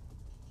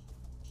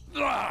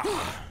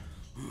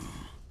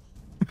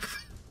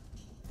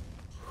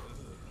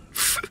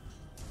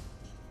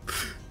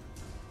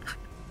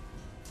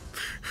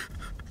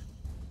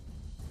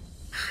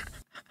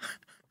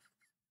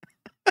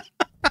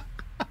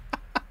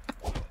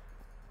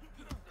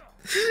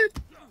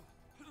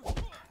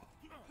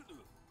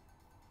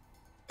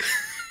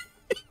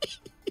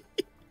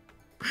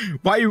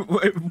 Why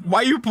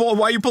you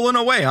pulling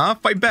away, huh?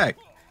 Fight back.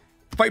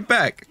 Fight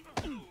back.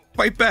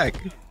 Fight back.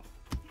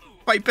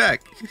 Fight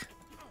back.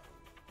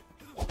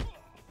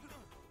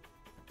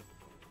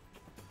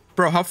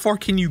 Bro, how far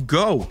can you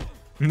go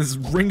in this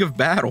ring of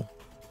battle?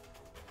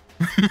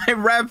 My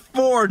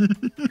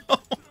RAV4, no.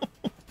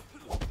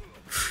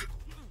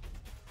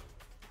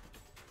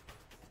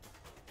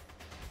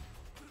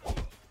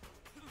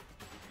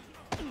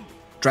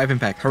 Drive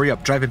impact, hurry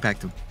up, drive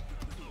impact him.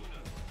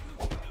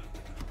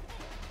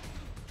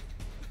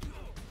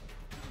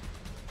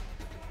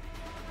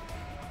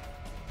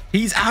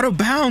 He's out of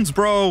bounds,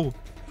 bro.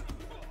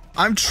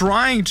 I'm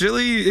trying,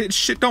 Jilly.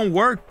 Shit don't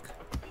work.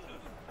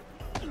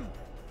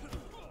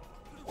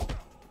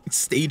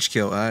 Stage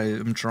kill.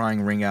 I'm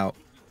trying ring out.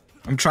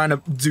 I'm trying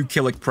to do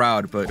Killick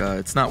proud, but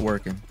it's not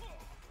working.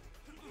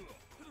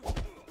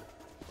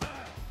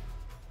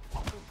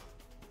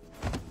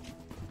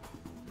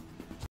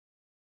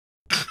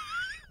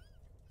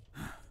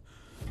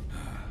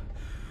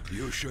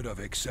 You should have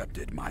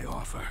accepted my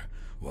offer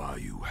while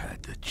you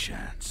had the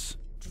chance.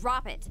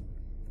 Drop it.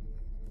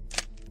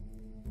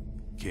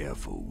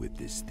 Careful with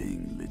this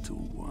thing, little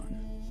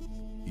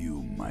one.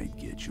 You might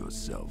get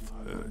yourself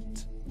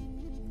hurt.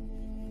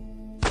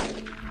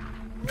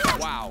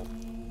 Wow.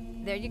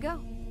 There you go.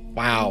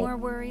 Wow. More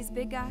worries,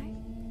 big guy?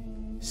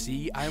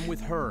 See, I'm with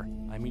her.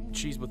 I mean,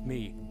 she's with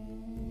me.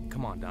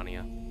 Come on,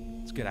 Dania.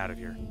 Let's get out of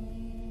here.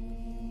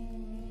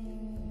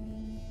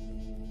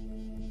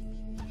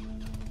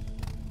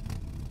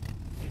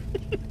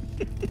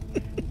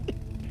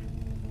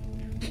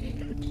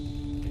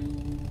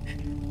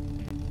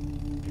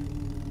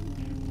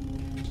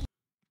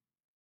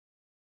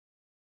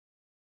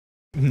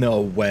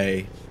 No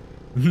way.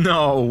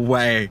 No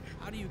way.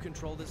 How do you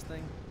control this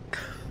thing?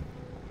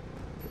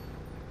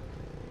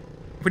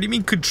 What do you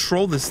mean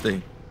control this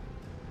thing?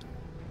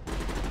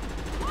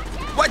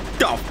 What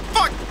the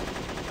fuck?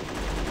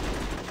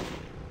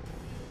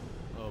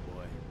 Oh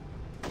boy.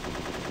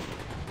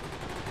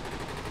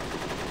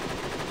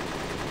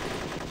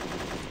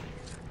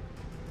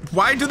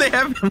 Why do they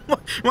have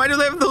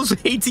those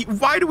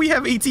why do we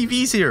have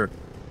ATVs here?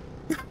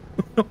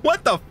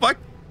 What the fuck?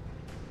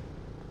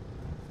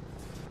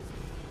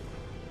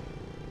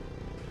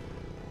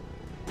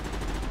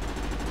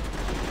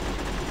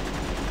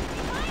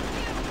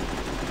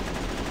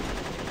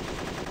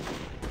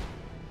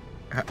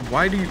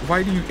 Why do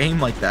you aim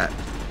like that?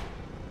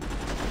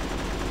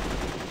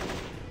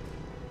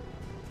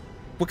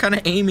 What kind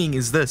of aiming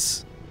is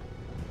this?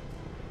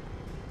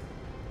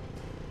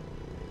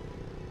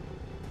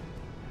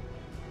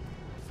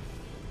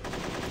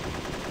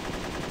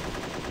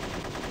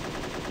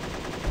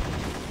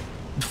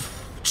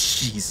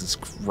 Jesus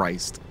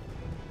Christ.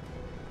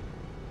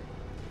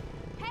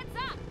 Heads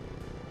up!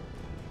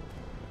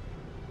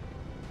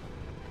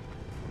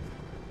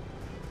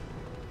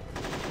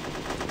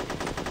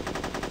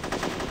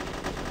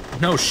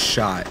 No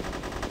shot.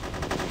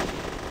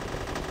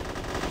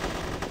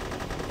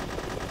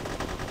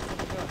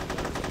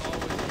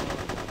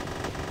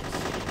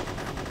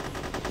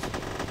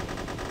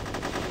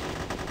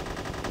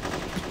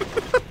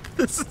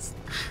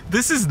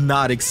 This is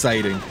not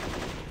exciting.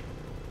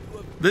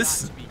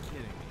 This Be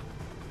kidding me.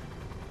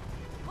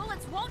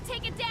 Bullets won't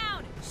take it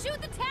down!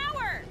 Shoot the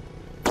tower!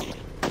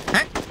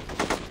 Hey.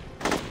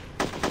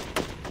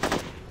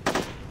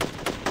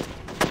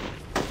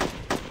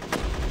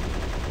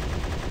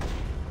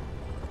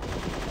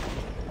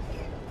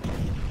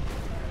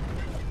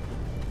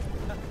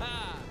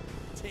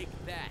 Take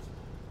that.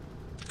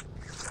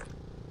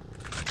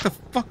 What the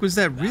fuck was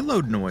that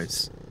reload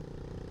noise?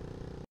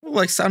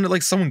 Like sounded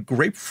like someone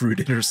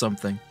grapefruited or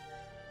something.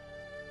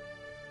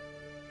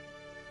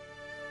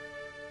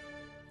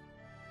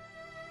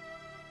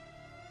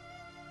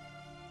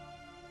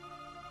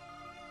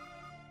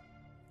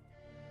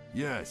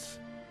 Yes.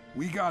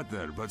 We got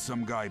there, but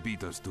some guy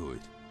beat us to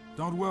it.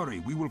 Don't worry,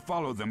 we will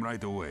follow them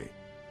right away.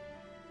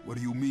 What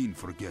do you mean,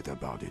 forget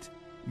about it?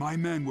 My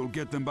men will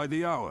get them by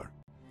the hour.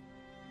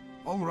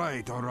 All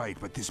right,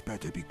 but this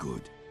better be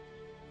good.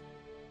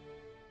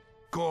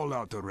 Call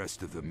out the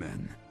rest of the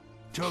men.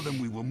 Tell them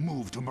we will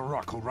move to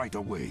Morocco right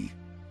away.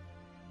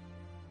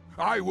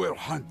 I will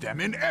hunt them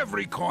in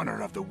every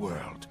corner of the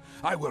world.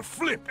 I will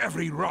flip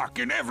every rock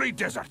in every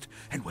desert.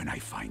 And when I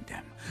find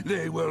them,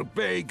 they will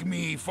beg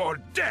me for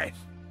death.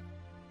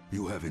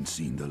 You haven't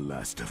seen the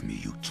last of me,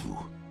 you two.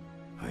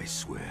 I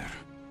swear,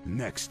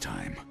 next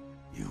time,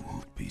 you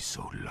won't be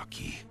so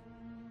lucky.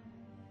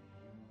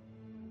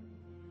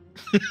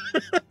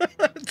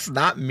 It's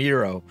not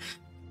Miro.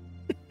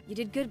 You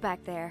did good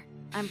back there.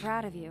 I'm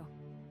proud of you.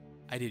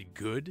 I did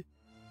good?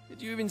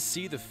 Did you even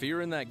see the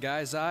fear in that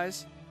guy's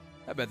eyes?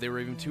 I bet they were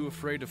even too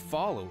afraid to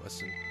follow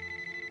us. And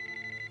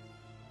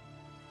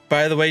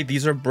By the way,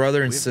 these are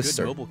brother and we have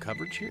sister. good mobile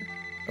coverage here?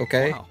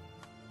 Okay? Wow.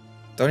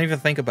 Don't even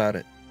think about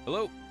it.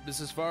 Hello, this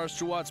is Faris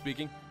Chawat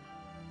speaking.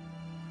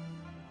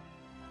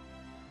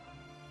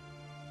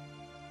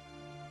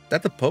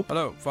 That the Pope?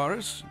 Hello,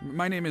 Faris.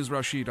 My name is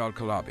Rashid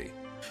Al-Kalabi.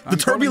 The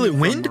turbulent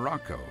wind?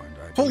 Morocco, and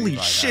I Holy believe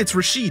I shit, have it's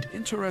Rashid. an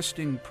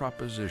interesting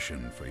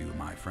proposition for you,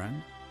 my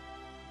friend.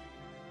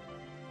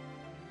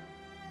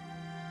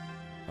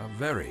 A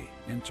very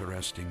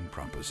interesting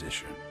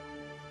proposition.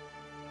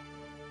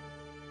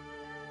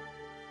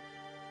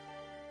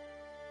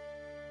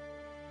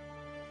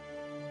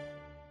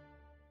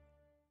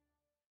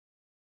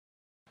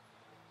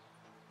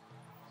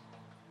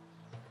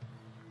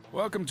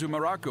 Welcome to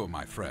Morocco,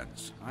 my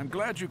friends. I'm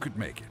glad you could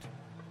make it.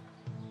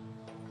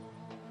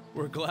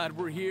 We're glad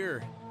we're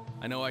here.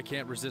 I know I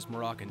can't resist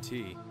Moroccan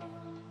tea.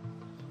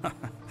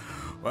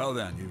 Well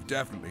then, you've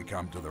definitely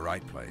come to the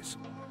right place.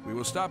 We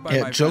will stop by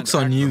Yeah, my joke's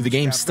friend on you, the Akram's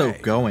game's still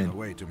cafe going. on the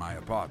way to my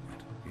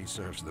apartment. He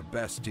serves the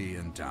best tea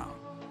in town.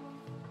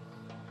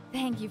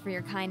 Thank you for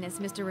your kindness,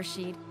 Mr.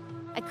 Rashid.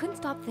 I couldn't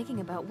stop thinking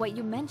about what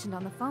you mentioned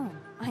on the phone.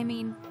 I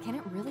mean, can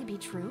it really be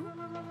true?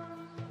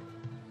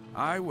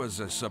 I was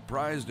as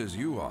surprised as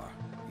you are,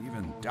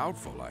 even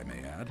doubtful, I may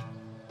add.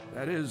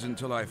 That is,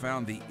 until I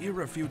found the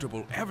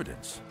irrefutable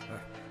evidence.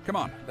 Come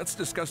on, let's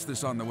discuss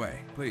this on the way.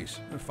 Please,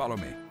 follow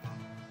me.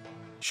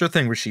 Sure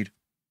thing, Rashid.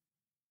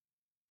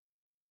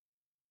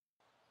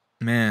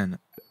 Man.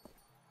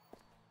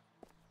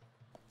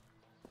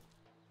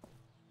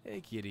 Hey,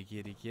 kitty,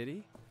 kitty,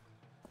 kitty.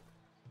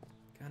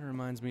 Kinda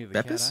reminds me of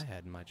the Beppis? cat I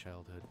had in my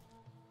childhood.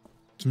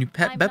 Can you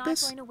pet I'm not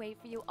Beppis? going to wait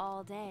for you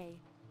all day.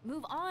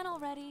 Move on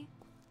already.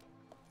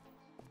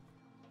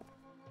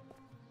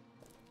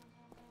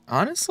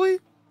 Honestly?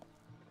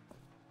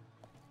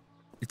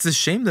 It's a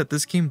shame that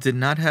this game did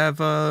not have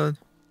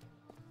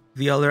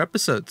the other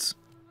episodes.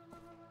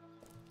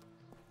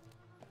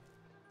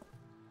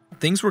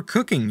 Things were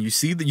cooking. You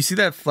see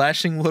that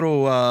flashing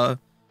little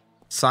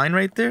sign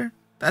right there?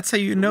 That's how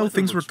you know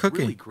things were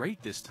cooking. Really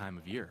great this time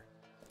of year.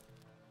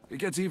 It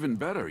gets even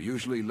better,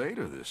 usually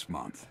later this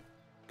month.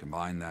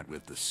 Combine that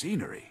with the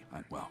scenery,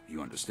 and well,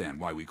 you understand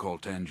why we call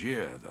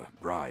Tangier the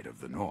Bride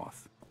of the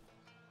North.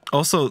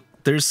 Also,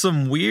 there's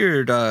some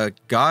weird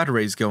god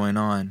rays going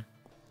on.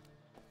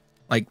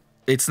 Like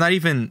it's not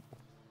even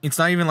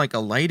like a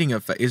lighting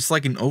effect. It's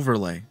like an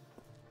overlay.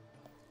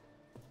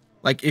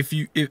 Like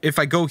if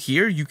I go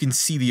here, you can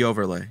see the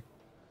overlay.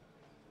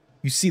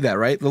 You see that,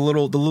 right? The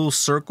little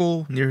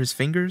circle near his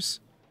fingers.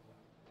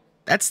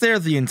 That's there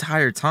the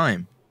entire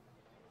time.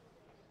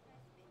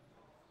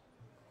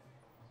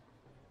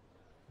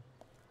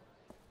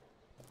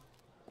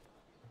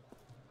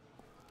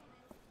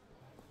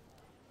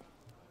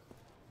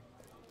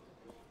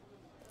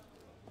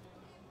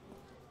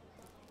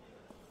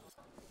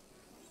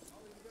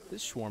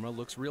 This shawarma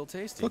looks real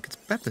tasty. Look, it's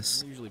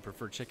Beppis. I usually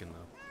prefer chicken,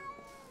 though.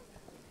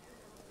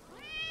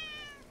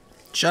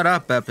 Shut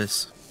up,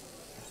 Beppis.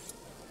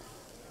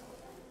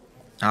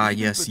 Ah, Ibn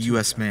yes, Battuta,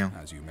 U.S. mail.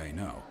 as you may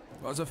know,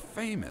 was a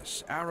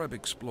famous Arab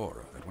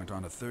explorer that went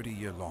on a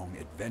 30-year-long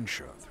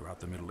adventure throughout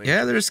the Middle Ages.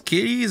 Yeah, there's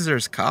kitties,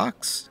 there's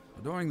cocks.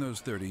 During those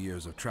 30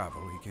 years of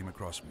travel, he came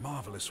across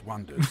marvelous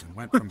wonders and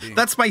went from being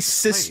That's my a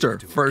slave sister,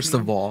 to a first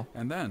of king, all.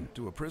 and then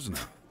to a prisoner.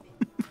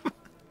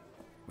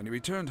 When he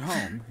returned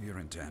home, here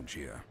in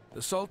Tangier,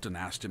 the Sultan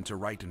asked him to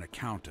write an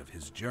account of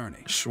his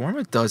journey.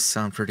 Shawarma does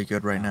sound pretty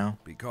good right now.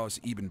 Because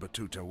Ibn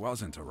Battuta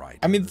wasn't a writer.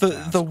 I mean,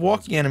 task the was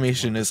walking one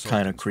animation of is the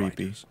kind of Sultan's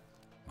creepy. writers,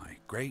 my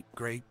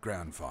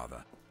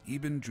great-great-grandfather,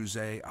 Ibn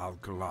Juzay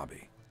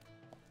al-Kalabi.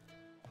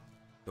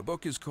 The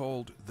book is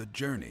called The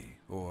Journey,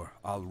 or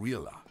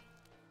Al-Rila.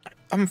 I'm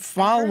I heard that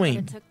following.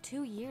 it took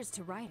 2 years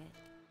to write it.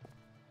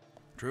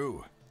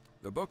 True.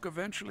 The book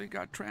eventually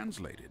got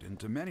translated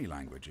into many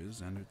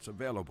languages, and it's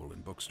available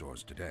in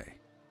bookstores today.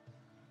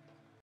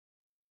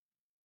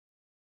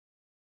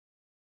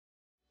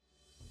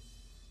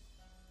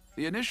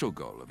 The initial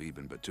goal of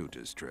Ibn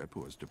Battuta's trip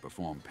was to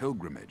perform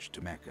pilgrimage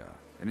to Mecca,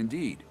 and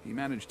indeed, he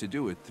managed to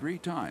do it 3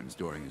 times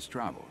during his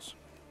travels.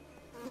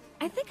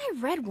 I think I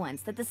read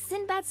once that the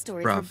Sinbad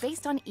stories were Bruv.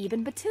 based on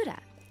Ibn Battuta.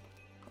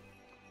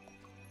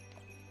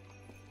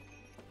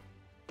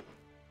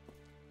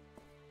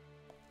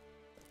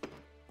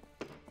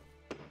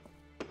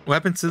 What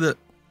happened to the?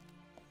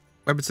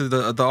 What happened to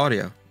the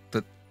audio?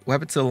 What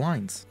happened to the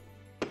lines?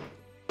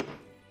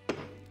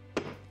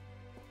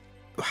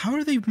 How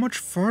are they much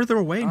farther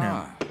away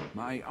now?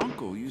 My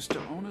uncle used to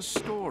own a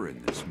store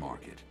in this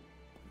market.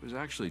 It was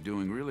actually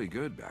doing really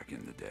good back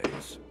in the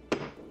days.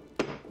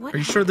 Are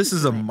you sure this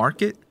is a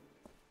market?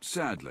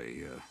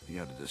 Sadly, he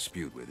had a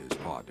dispute with his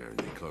partner and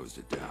they closed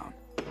it down.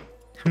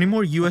 How many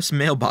more U.S.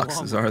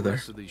 mailboxes are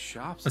there?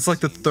 It's like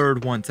the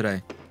third one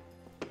today.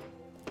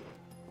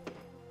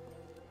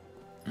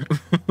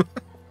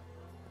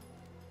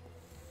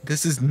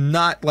 This is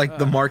not like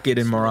the market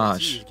in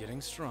Mirage.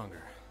 Getting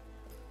stronger.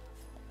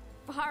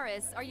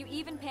 Boris, are you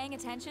even paying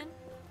attention?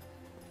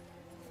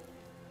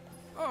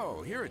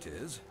 Oh, here it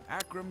is.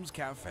 Akram's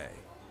Cafe.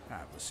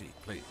 Have a seat,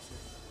 please.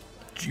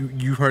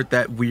 You heard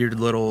that weird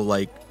little,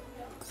 like,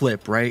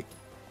 clip, right?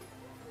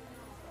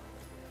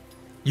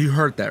 You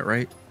heard that,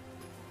 right?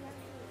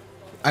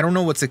 I don't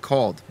know what's it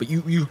called, but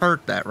you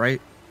heard that,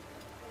 right?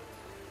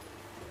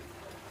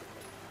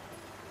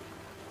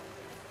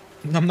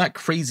 I'm not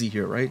crazy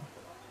here, right?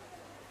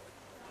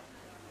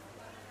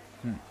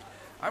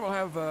 I will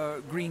have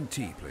green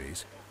tea,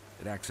 please.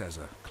 It acts as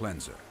a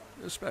cleanser,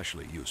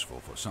 especially useful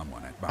for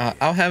someone at my age.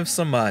 I'll have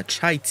some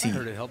chai tea. I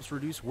heard it helps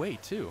reduce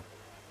weight, too.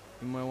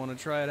 You might want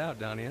to try it out,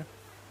 Dania.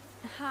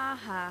 Ha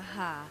ha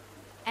ha.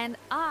 And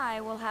I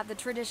will have the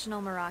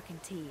traditional Moroccan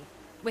tea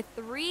with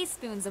 3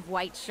 spoons of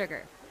white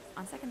sugar.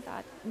 On second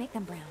thought, make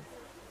them brown.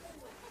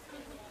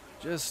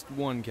 Just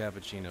 1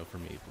 cappuccino for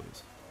me,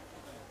 please.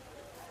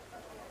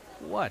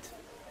 What?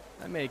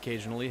 I may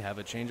occasionally have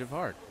a change of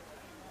heart.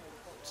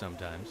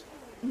 Sometimes.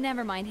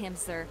 Never mind him,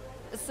 sir.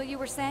 So you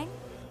were saying?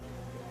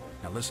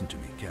 Now listen to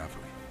me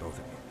carefully, both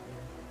of you.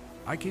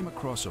 I came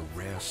across a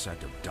rare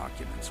set of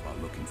documents while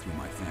looking through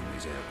my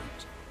family's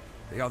heirlooms.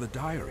 They are the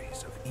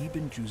diaries of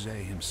Ibn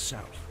Battuta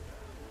himself.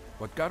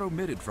 What got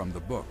omitted from the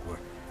book were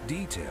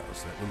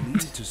details that will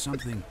lead to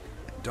something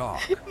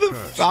dark. The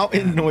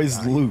fountain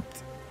noise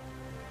looped.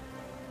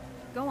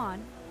 Go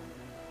on.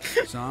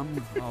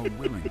 Some are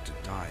willing to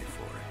die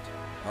for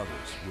it.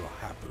 Others will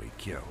happily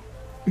kill.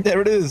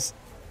 There it is.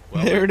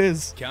 Well, there it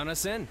is. Count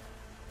us in.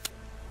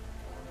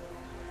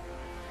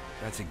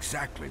 That's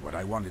exactly what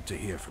I wanted to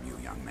hear from you,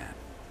 young man.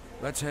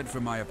 Let's head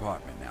for my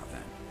apartment now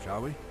then,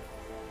 shall we?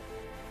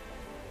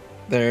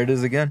 There it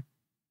is again.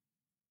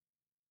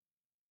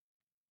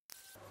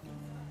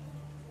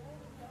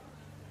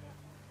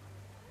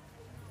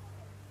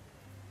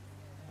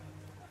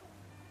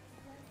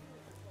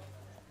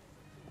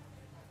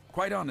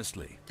 Quite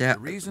honestly, Yeah, the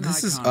reason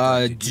this I is,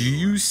 contacted do you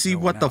you and see no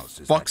what one the else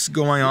is fuck's that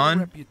going your on?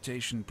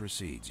 reputation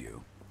precedes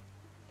you.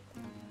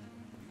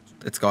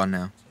 It's gone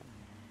now.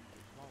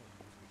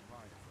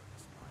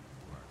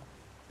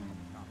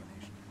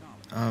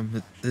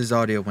 His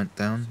audio went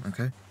down.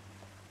 Okay.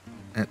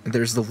 And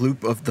there's the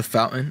loop of the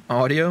fountain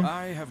audio.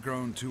 I have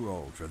grown too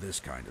old for this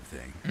kind of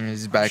thing. And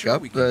he's I'm back sure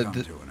up. we can come to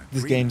an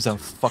This game's a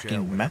agreement to share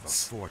fucking whatever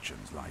mess.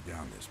 Fortunes lie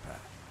down this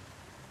path.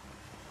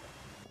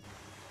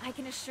 I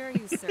can assure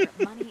you, sir,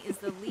 money is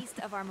the least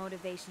of our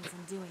motivations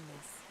in doing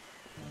this.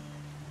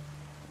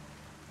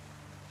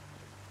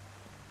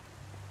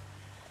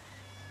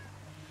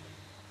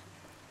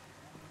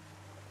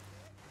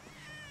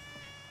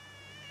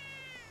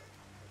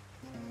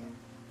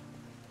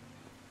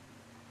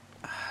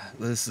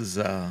 This is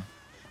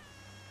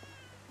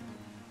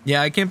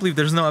yeah, I can't believe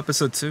there's no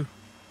episode 2.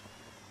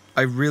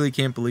 I really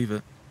can't believe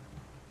it.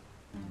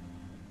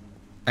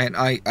 And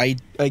I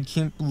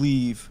can't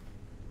believe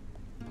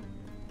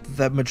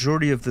that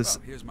majority of this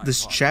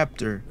this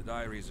chapter The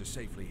diaries are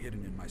safely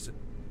hidden in my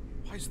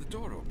Why is the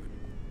door open?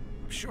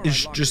 I'm sure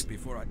is I locked just it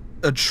before I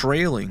a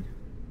trailing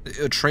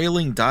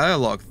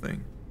dialogue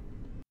thing.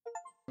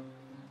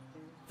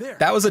 There.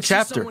 That was a I see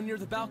chapter. Someone near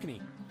the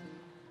balcony.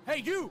 Hey,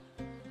 you!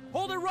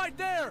 Hold it right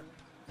there!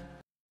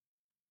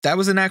 That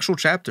was an actual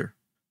chapter.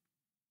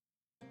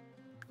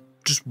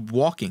 Just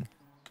walking.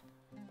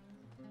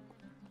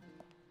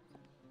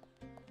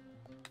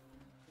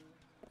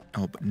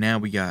 Oh, but now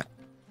we got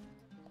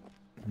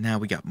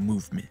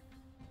movement.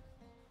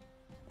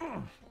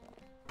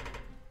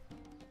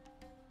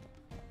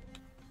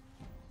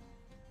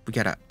 We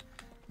got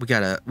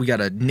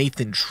a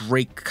Nathan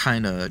Drake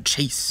kind of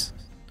chase.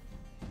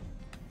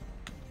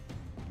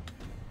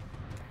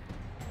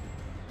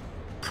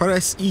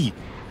 Press E.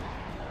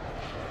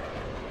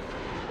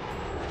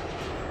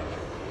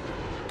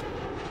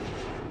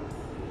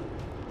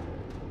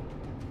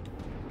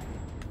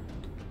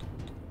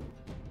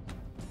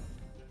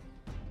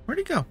 Where'd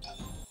he go?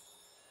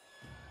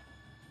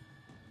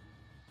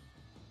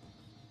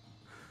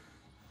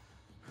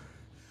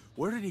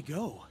 Where did he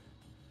go?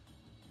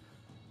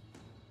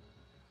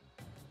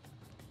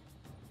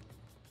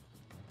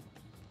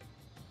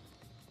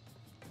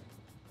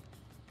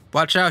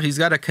 Watch out, he's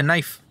got a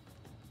knife.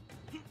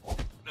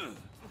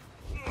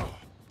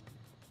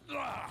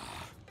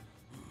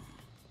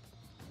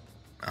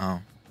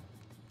 Oh.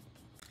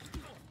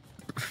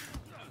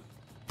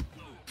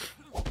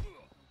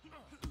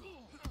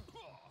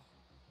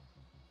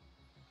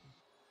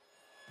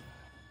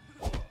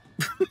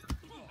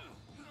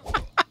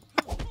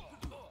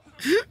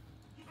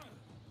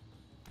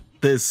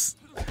 This.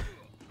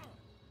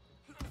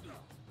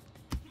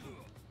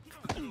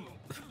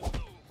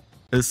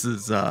 This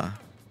is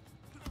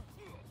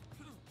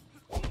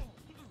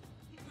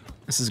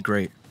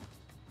great.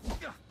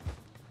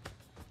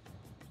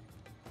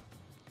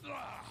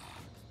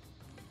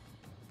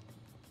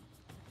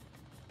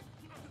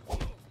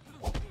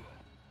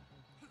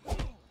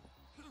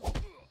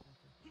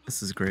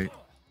 This is great.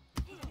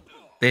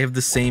 They have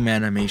the same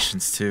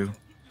animations too.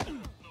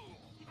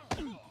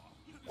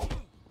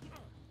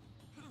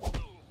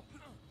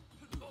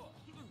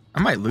 I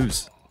might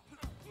lose.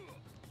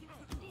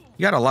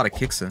 You got a lot of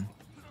kicks in.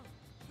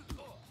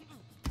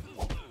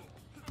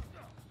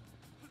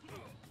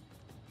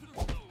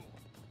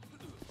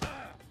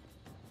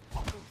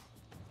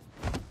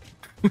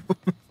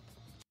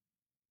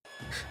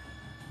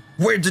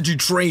 Where did you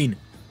train?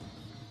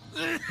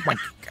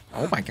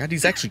 Oh my god,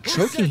 he's actually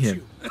choking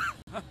him.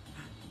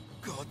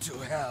 Go to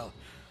hell.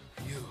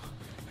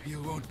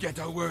 You won't get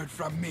a word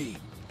from me.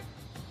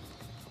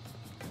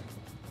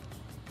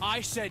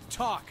 I said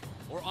talk,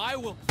 or I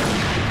will...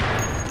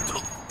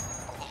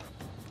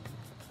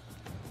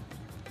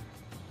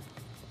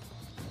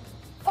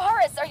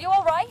 Forrest, are you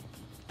alright?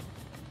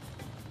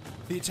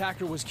 The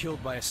attacker was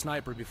killed by a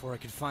sniper before I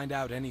could find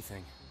out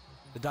anything.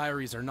 The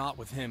diaries are not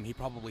with him. He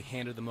probably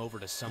handed them over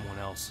to someone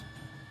else.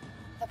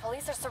 The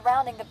police are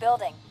surrounding the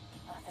building.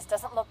 Oh, this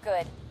doesn't look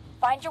good.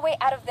 Find your way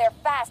out of there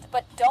fast,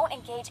 but don't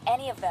engage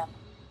any of them.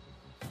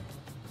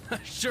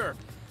 Sure.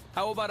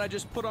 How about I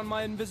just put on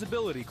my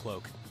invisibility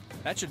cloak?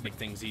 That should make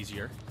things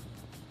easier.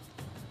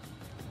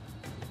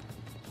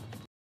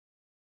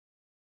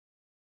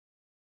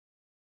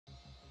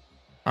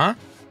 Huh?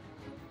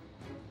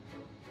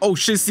 Oh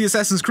shit, it's the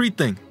Assassin's Creed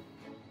thing.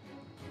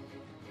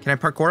 Can I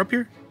parkour up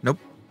here? Nope.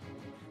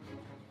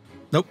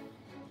 Nope.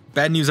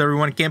 Bad news,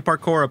 everyone. Can't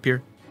parkour up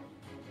here.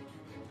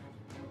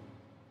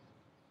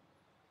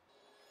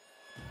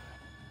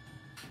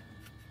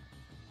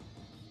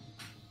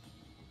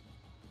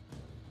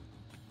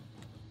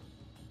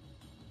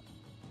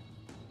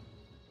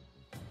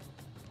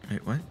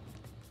 Wait, what?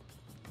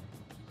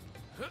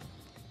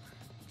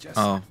 Just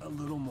a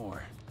little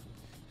more.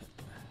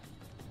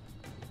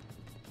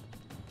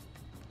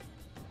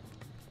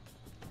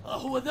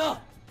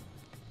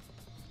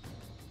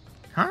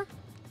 Huh?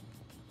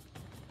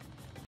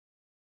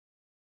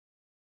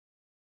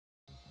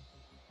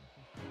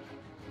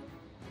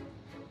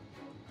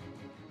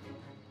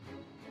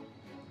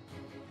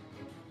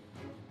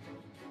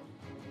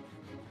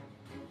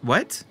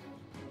 What?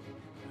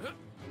 Don't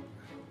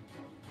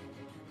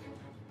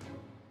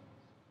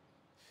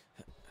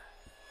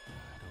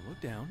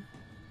look down.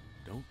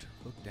 Don't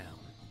look down.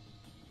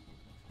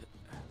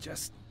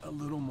 Just a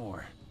little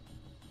more.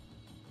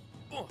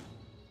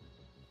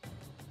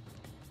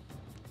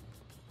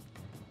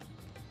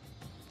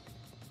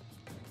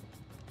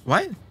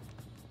 What?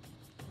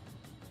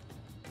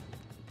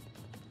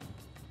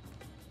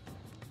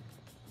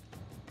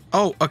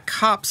 Oh, a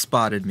cop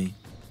spotted me.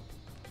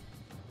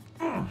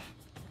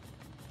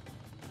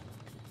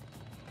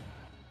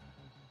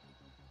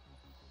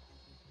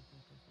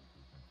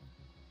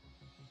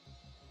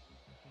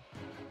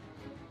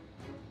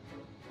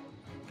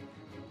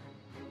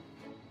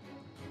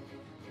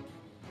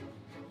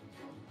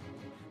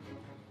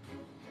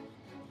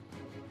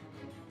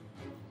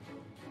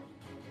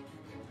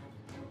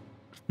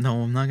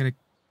 No, I'm not gonna.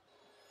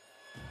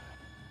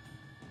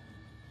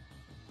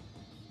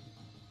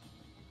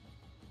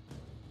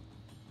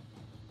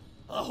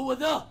 Don't look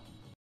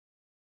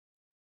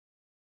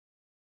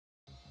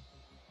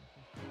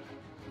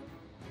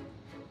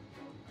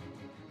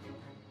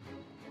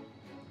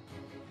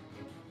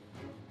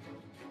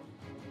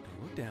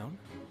down.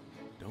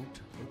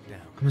 Don't look down.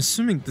 I'm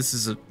assuming this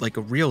is like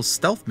a real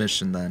stealth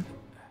mission then.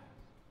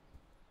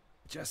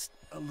 Just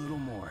a little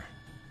more.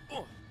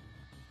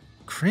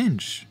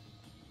 Cringe.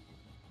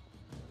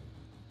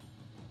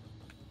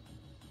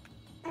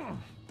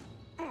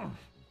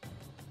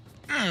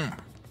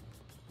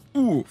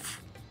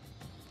 Oof.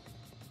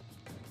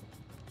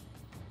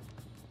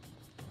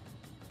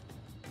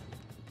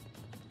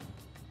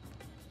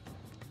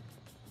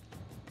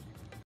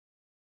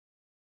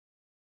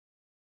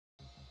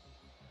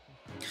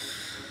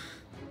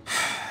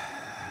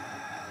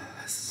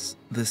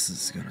 This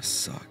is gonna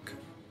suck.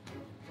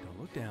 Don't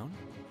look down.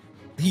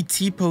 He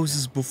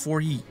T-poses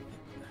before he...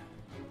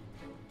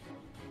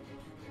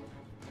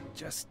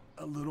 Just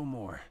a little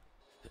more.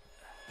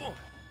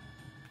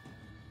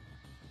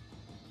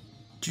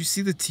 Do you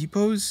see the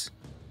T-pose?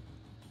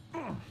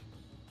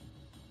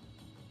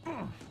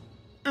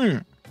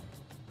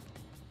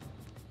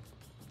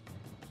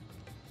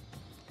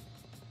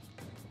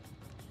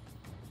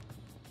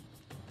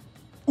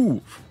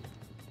 Oof.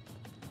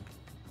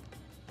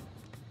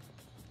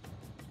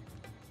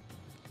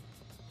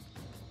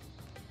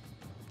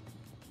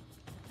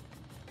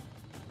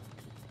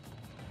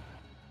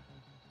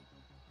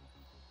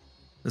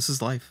 This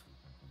is life.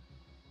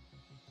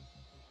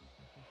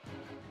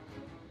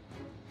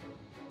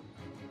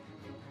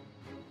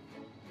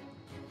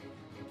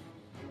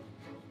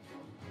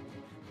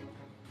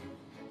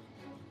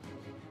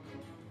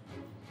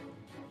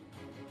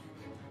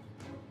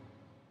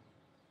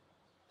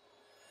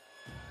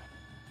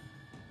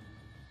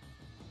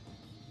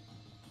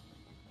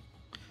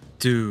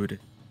 Dude.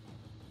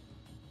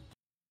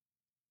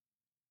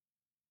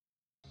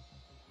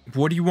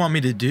 What do you want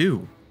me to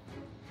do?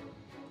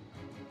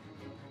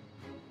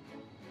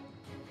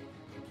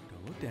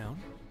 Don't look down.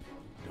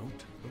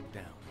 Don't look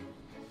down.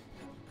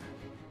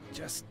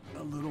 Just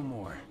a little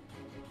more.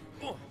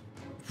 Oh.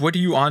 What do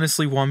you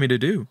honestly want me to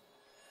do?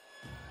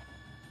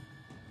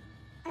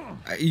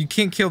 You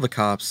can't kill the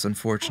cops,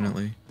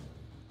 unfortunately.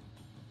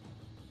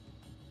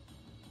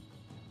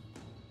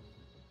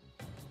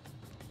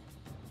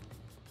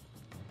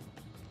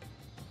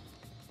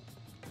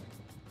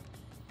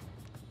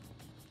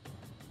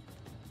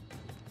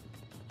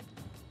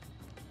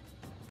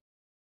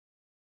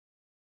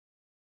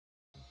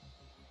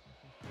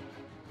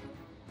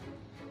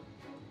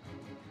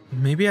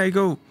 Maybe I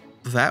go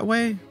that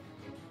way?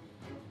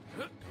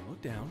 Don't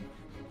look down.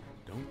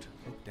 Don't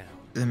look down.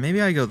 Then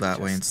maybe I go that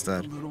Just way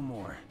instead. A little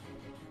more.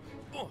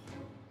 Oh.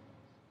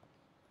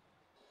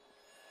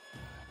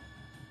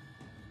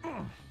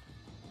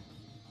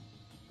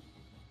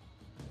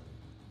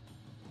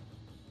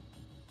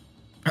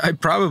 I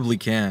probably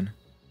can.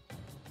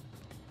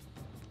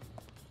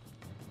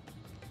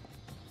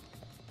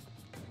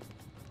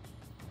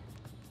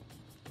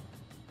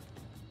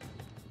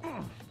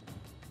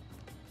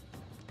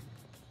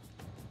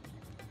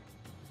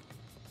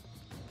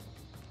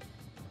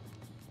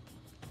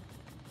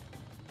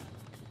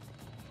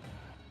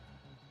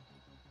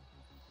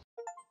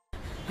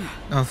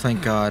 Oh,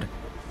 thank God.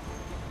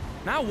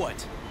 Now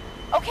what?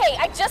 Okay,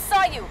 I just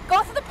saw you.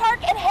 Go through the park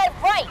and head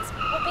right.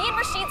 We'll be in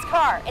Rashid's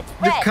car. It's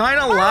red. You're kind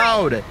of Hurry!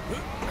 loud.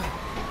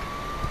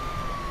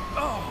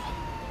 Oh.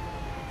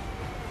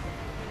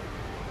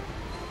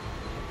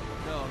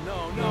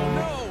 No.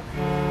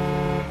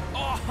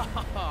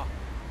 Oh,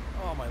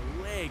 oh, my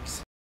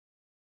legs.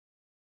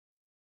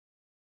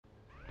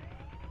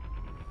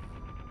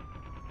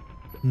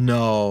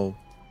 No.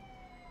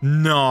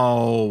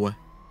 No.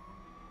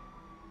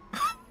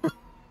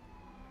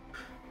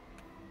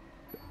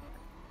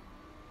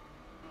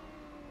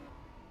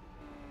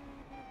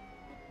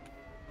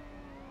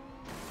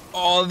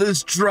 Oh,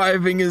 this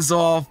driving is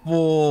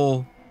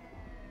awful.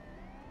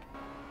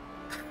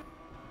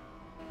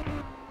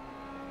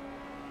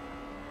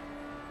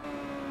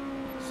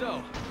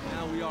 So,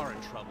 now we are in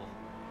trouble.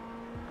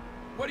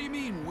 What do you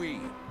mean, we?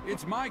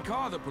 It's my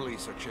car the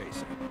police are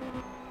chasing.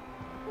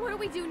 What do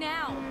we do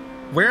now?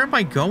 Where am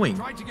I going?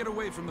 Try to get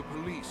away from the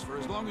police for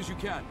as long as you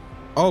can.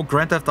 Oh,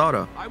 Grand Theft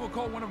Auto. I will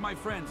call one of my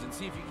friends and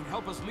see if he can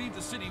help us leave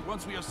the city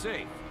once we are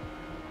safe.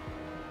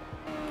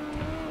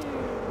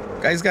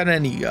 Guys got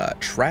any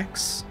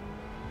tracks?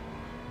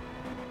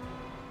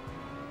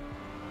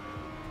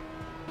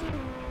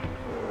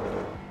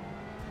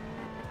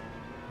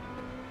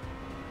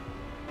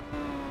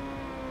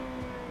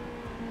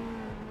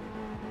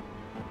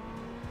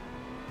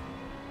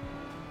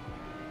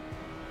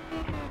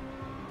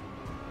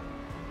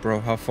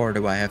 Bro, how far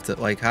do I have to,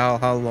 like, how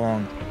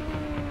long?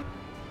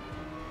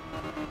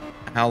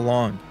 How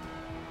long?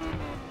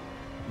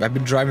 I've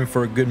been driving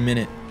for a good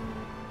minute.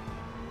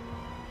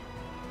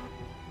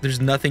 There's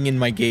nothing in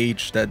my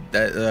gauge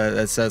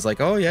that says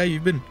like, oh yeah,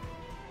 you've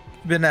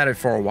been at it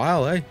for a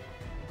while, eh?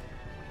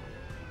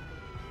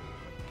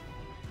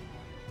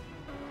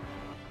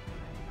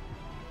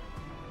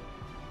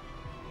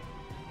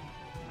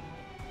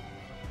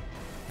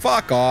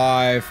 Fuck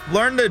off.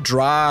 Learn to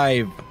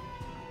drive.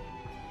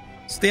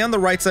 Stay on the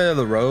right side of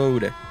the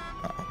road.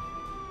 Uh-oh.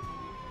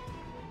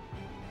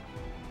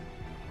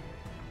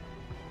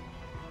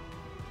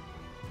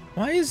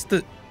 Why is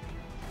the...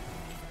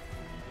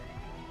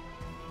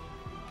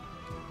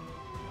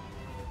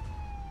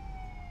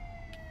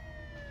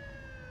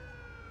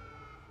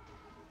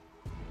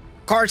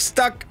 car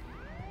stuck?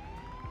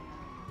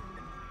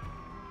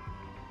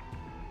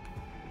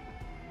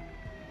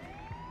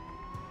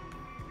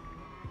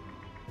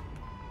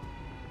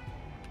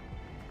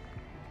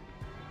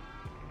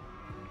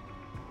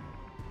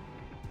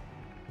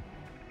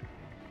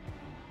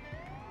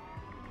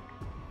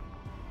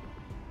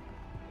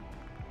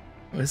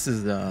 This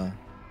is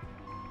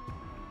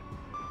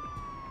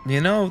you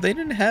know, they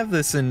didn't have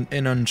this in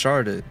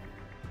Uncharted.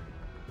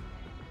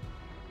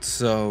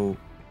 So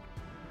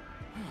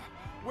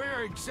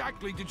Where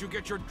exactly did you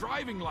get your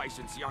driving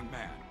license, young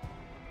man?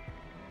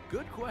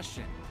 Good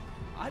question.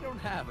 I don't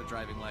have a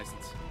driving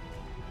license.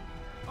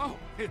 Oh,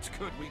 it's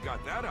good we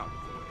got that out of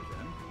the way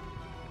then.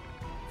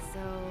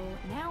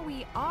 So now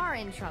we are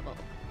in trouble.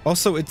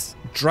 also it's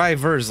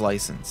driver's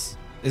license,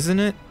 isn't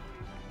it?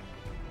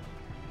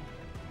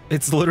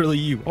 It's literally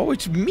you. Oh,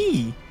 it's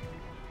me.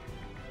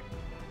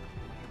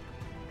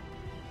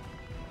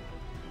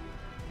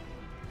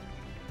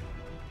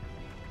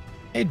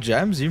 Hey,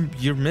 Gems,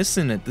 you're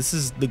missing it. This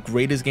is the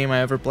greatest game I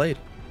ever played.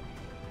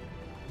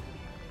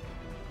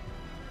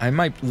 I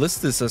might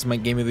list this as my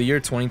game of the year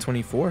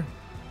 2024.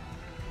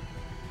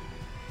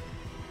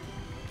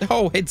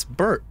 Oh, it's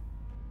Bert.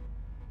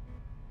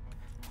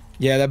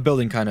 Yeah, that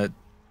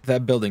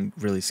building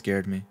really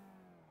scared me.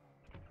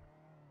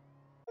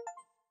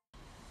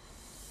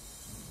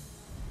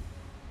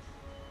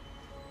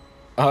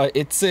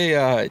 It's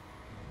a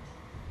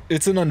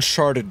It's an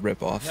Uncharted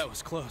ripoff. That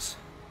was close.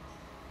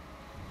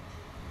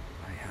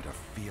 I had a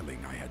feeling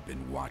I had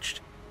been watched,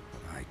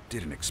 but I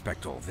didn't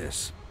expect all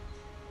this.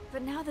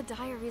 But now the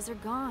diaries are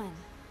gone.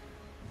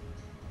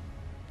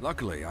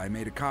 Luckily, I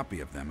made a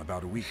copy of them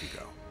about a week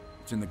ago.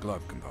 It's in the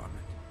glove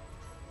compartment.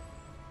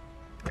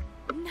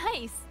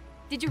 Nice.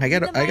 Did you I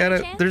read them by any gotta.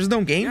 chance? There's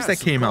no games Yes,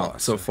 that came of out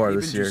course. so far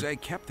this Ibn year.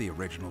 Battuta kept the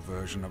original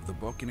version of the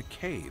book in a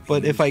cave.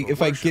 But he if used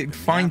for I worship get in the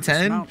find Atlas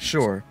 10, Mountains.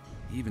 sure.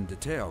 He even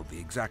detailed the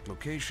exact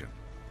location.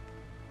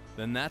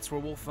 Then that's where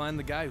we'll find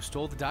the guy who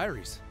stole the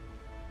diaries.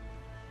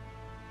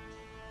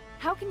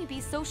 How can you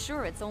be so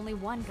sure it's only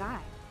one guy?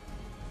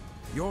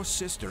 Your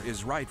sister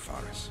is right,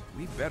 Faris.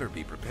 We better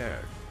be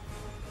prepared.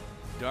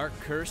 Dark,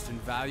 cursed, and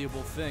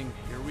valuable thing.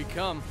 Here we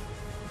come.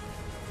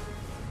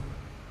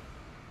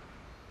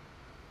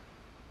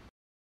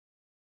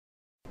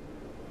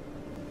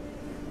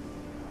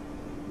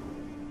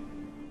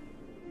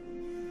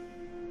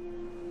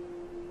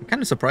 I'm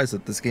kind of surprised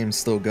that this game's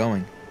still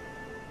going.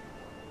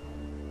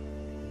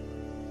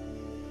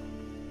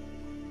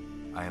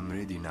 I am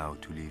ready now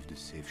to leave the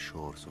safe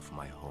shores of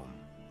my home,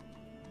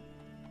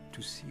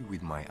 to see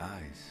with my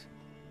eyes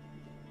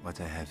what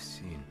I have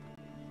seen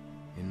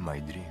in my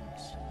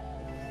dreams.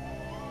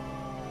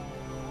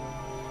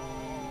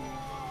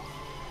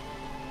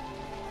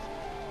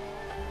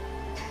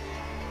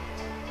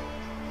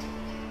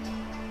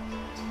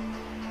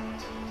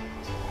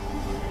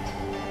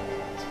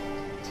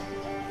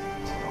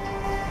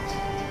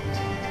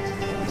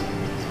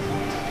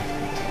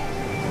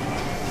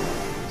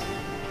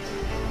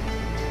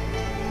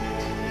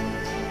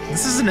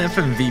 This is an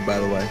FMV, by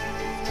the way.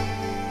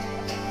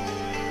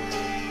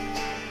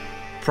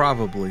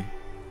 Probably.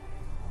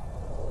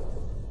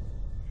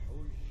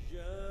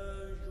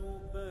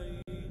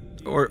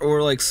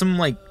 Or like some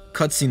like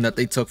cutscene that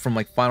they took from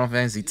like Final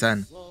Fantasy X.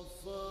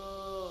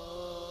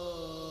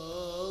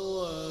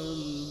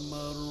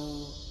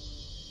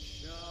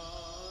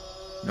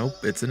 Nope,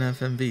 it's an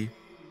FMV.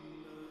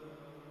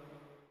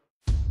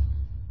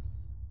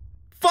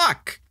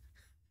 Fuck!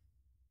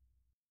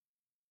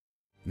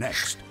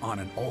 Next, on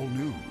an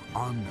all-new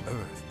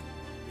Unearthed.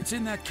 It's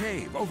in that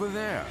cave over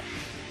there.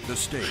 The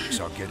stakes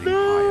are getting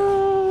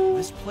higher.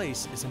 This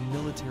place is a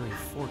military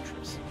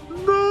fortress.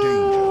 Danger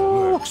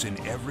lurks in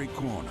every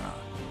corner.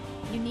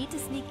 You need to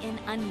sneak in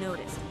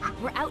unnoticed.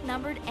 We're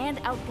outnumbered and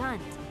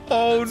outgunned.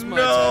 Oh That's my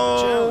type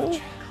of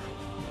challenge.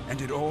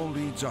 And it all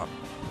leads up.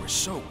 We're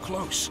so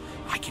close.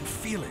 I can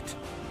feel it.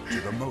 To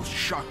the most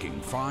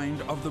shocking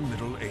find of the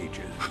Middle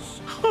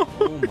Ages.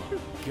 Oh my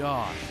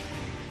god.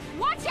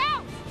 Watch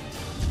out!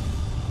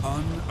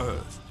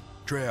 Unearthed.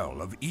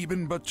 Trail of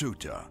Ibn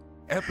Battuta.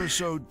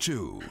 Episode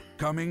 2.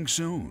 Coming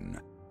soon.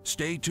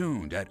 Stay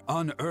tuned at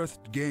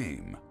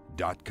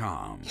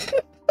unearthedgame.com.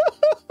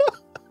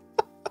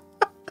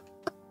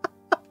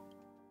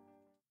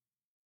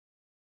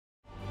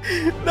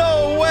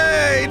 No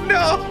way!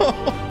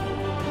 No!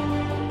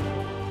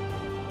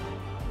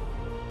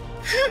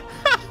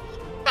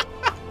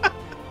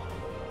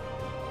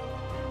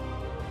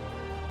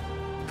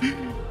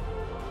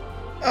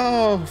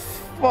 Oh,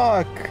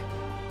 fuck.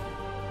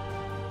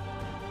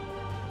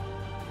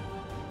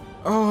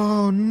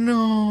 Oh,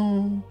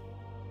 no.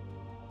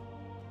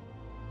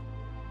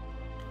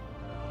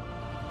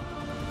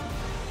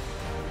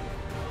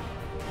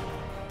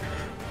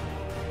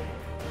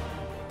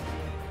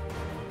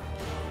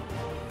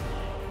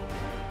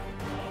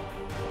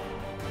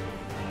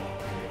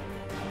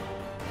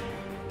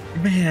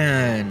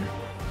 Man.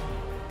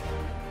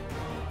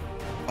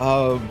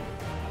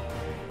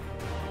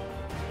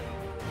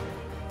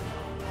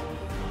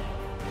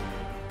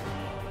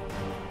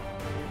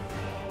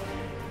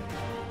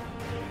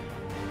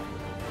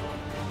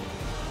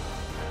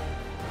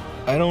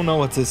 I don't know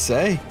what to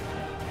say.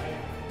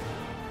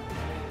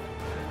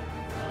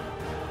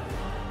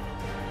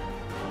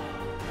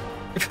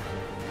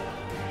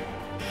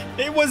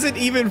 It wasn't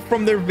even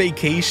from their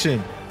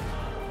vacation.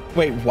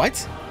 Wait,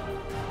 what?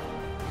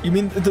 You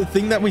mean the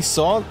thing that we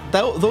saw?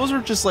 Those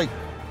are just like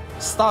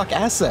stock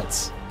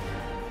assets.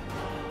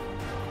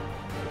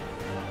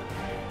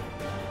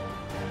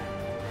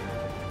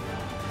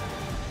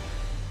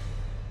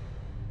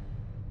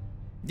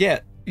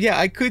 Yeah,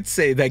 I could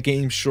say that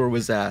game sure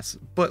was ass,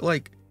 but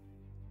like,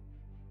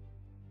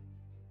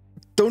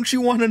 don't you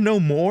want to know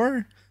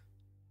more?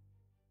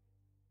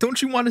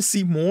 Don't you want to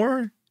see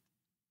more?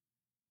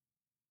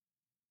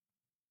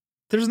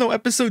 There's no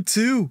episode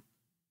 2.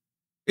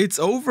 It's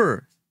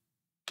over.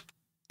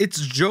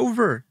 It's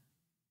Jover.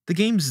 The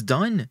game's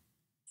done.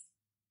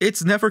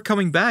 It's never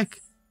coming back.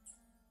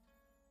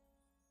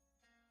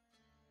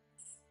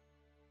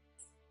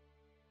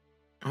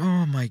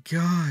 Oh my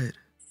god.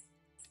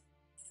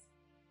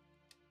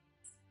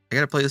 I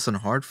gotta play this on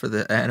hard for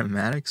the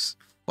animatics?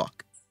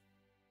 Fuck.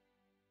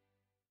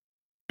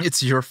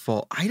 It's your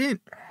fault. I didn't...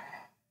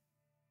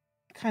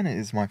 Kinda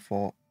is my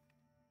fault.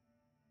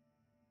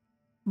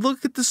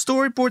 Look at the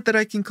storyboard that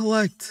I can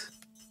collect.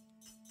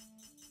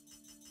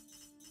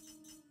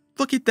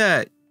 Look at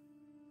that.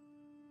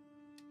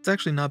 It's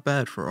actually not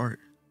bad for art.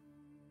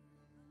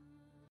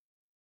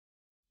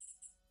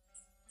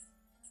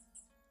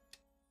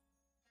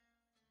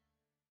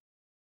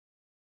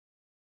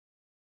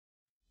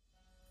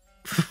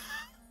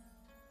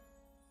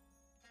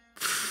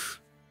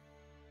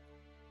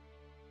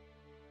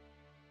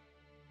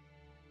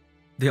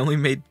 They only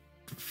made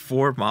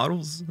 4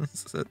 models?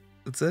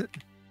 That's it?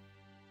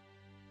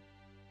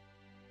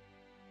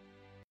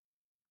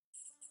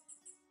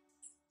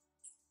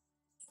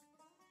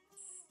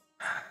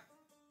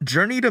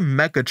 Journey to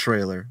Mecca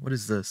trailer. What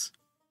is this?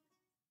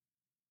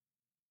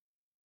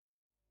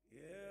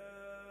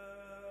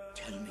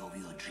 Tell me of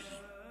your dream.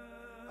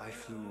 I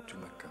flew to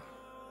Mecca.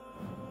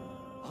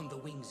 On the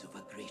wings of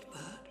a great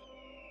bird.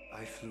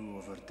 I flew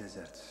over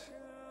deserts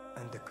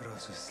and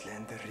across a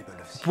slender ribbon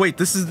of sea. Wait,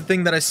 this is the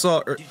thing that I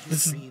saw. Did your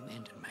dream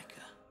end in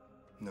Mecca?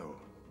 No.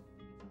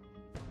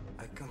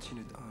 I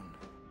continued on.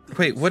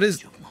 Wait, what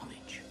is...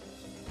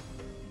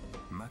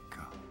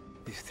 Mecca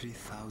is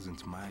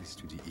 3,000 miles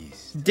to the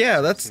east.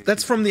 Yeah,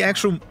 that's from the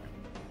actual...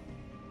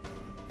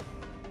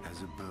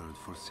 As a bird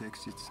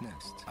forsakes its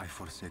nest, I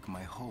forsake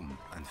my home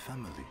and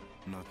family,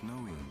 not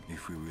knowing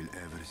if we will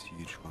ever see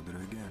each other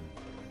again.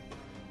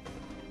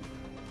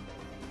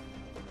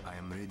 I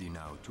am ready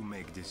now to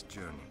make this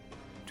journey,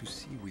 to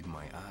see with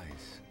my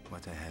eyes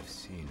what I have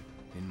seen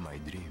in my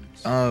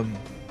dreams.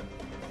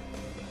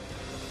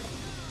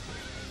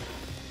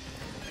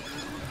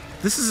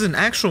 This is an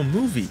actual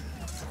movie.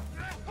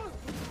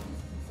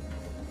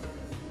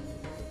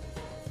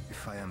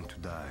 If I am to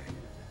die,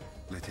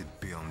 let it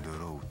be on the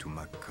road to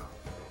Mecca.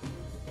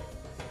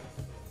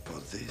 For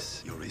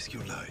this, you risk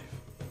your life.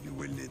 You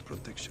will need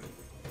protection.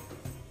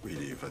 We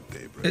leave at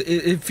daybreak.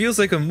 It feels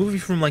like a movie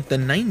from like the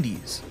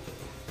 90s.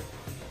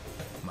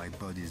 My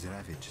body is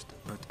ravaged,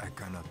 but I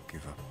cannot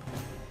give up.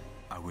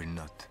 I will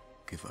not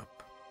give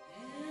up.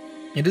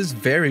 It is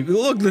very...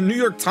 Look, the New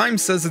York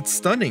Times says it's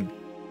stunning.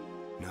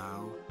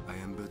 Now, I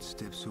am but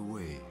steps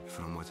away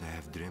from what I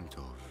have dreamt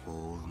of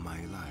all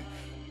my life.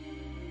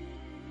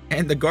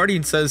 And the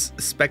Guardian says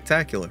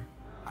spectacular.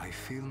 I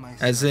feel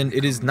myself as in,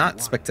 it is not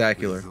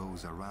spectacular.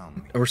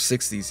 Or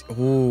 60s.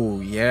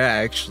 Oh, yeah,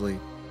 actually.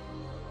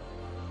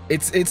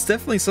 It's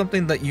definitely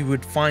something that you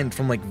would find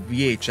from like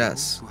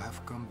VHS. Who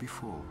have come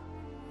before,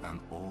 and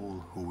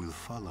all who will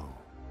follow.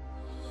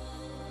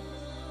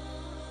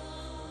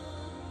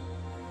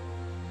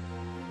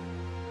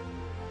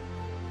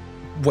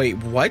 Wait,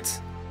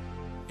 what?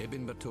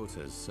 Ibn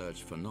Battuta's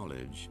search for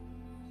knowledge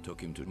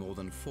took him to more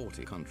than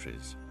 40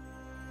 countries.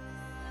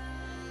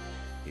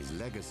 His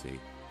legacy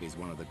is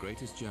one of the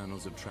greatest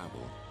journals of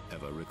travel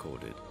ever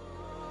recorded.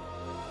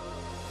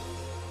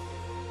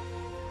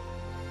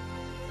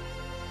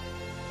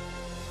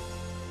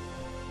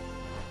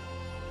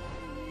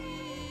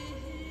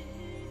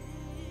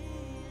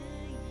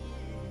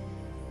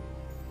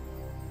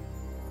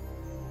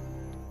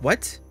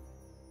 What?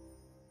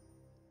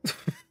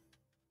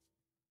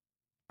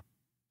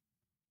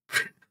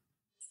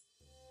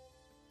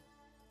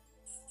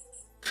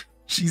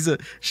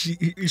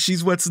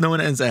 She's what's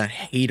known as a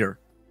hater.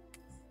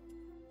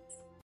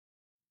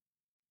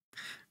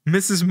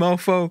 Mrs.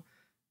 Mofo,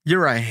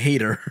 you're a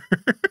hater.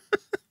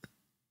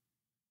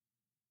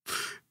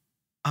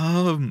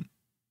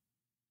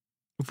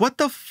 What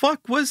the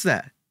fuck was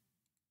that?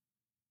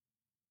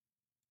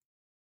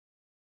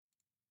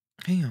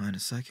 Hang on a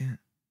second.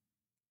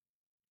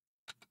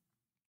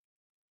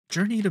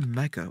 Journey to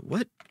Mecca.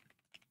 What?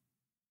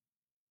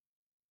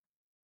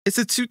 It's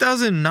a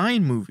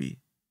 2009 movie.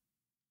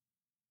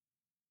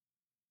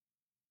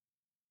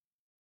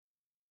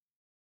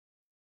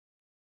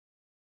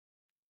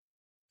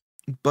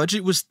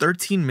 Budget was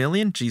 13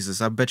 million?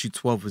 Jesus, I bet you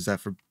 12 was that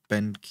for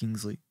Ben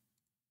Kingsley.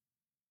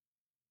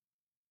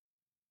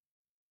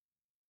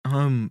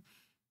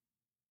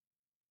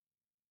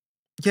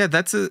 Yeah,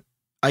 that's a...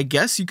 I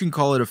guess you can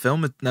call it a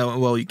film. No,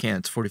 well, you can't.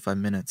 It's 45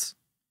 minutes.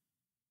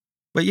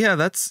 But yeah,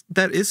 that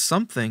is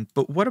something.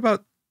 But what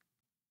about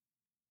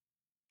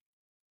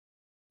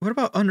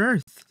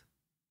Unearthed?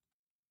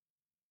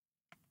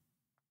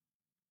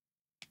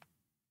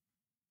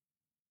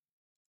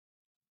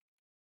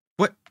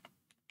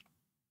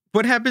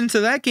 What happened to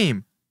that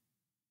game?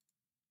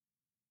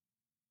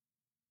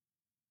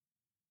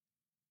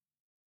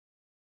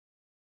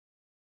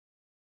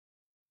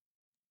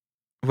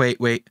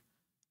 Wait.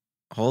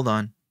 Hold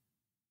on.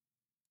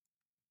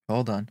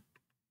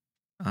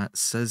 It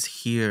says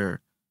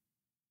here,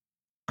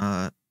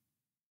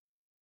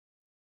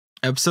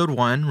 episode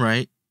 1,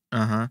 right?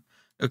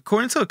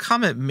 According to a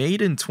comment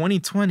made in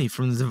 2020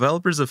 from the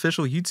developer's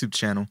official YouTube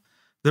channel,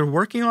 they're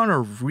working on a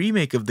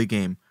remake of the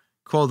game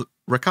called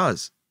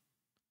Rakaz.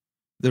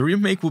 The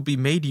remake will be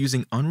made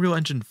using Unreal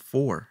Engine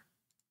 4.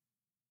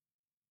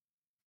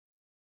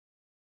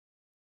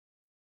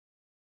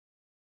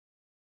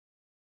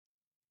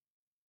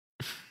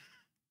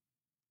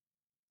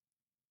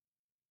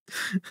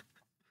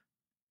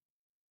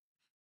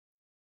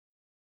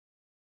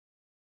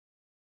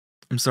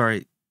 I'm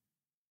sorry.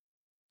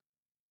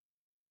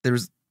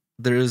 There's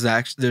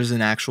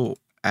an actual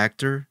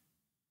actor.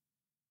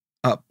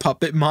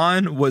 Puppet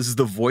Mon was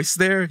the voice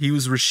there. He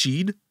was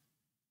Rashid.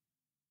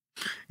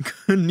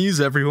 Good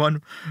news,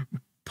 everyone.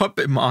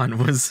 Puppet Mon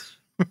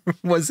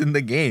was in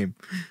the game.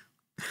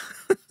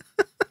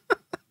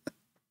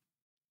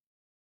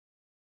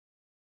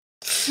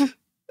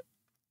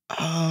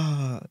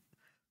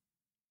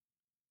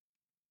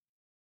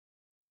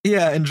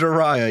 Yeah, and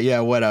Jiraiya.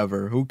 Yeah,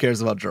 whatever. Who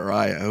cares about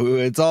Jiraiya?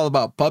 It's all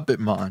about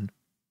Puppetmon.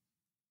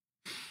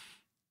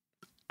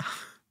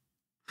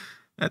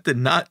 That did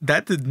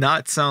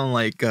not sound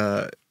like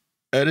it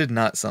did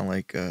not sound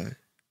like it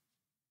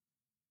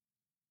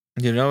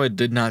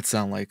did not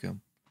sound like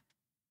him.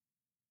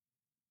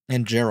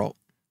 And Gerald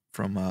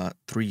from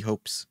Three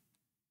Hopes.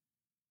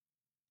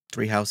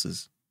 Three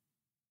Houses.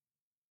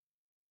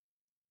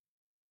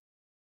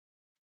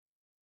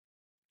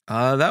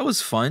 That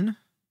was fun.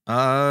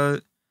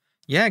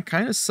 Yeah, it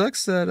kind of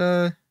sucks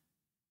that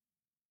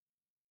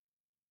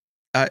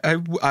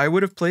I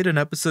would have played an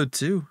episode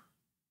 2.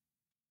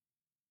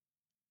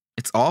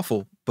 It's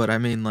awful, but I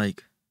mean,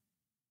 like,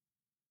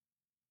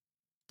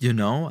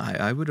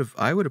 I would have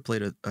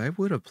played a 2. I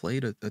would have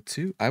played a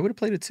 2. I would have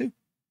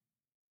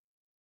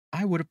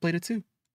played a 2.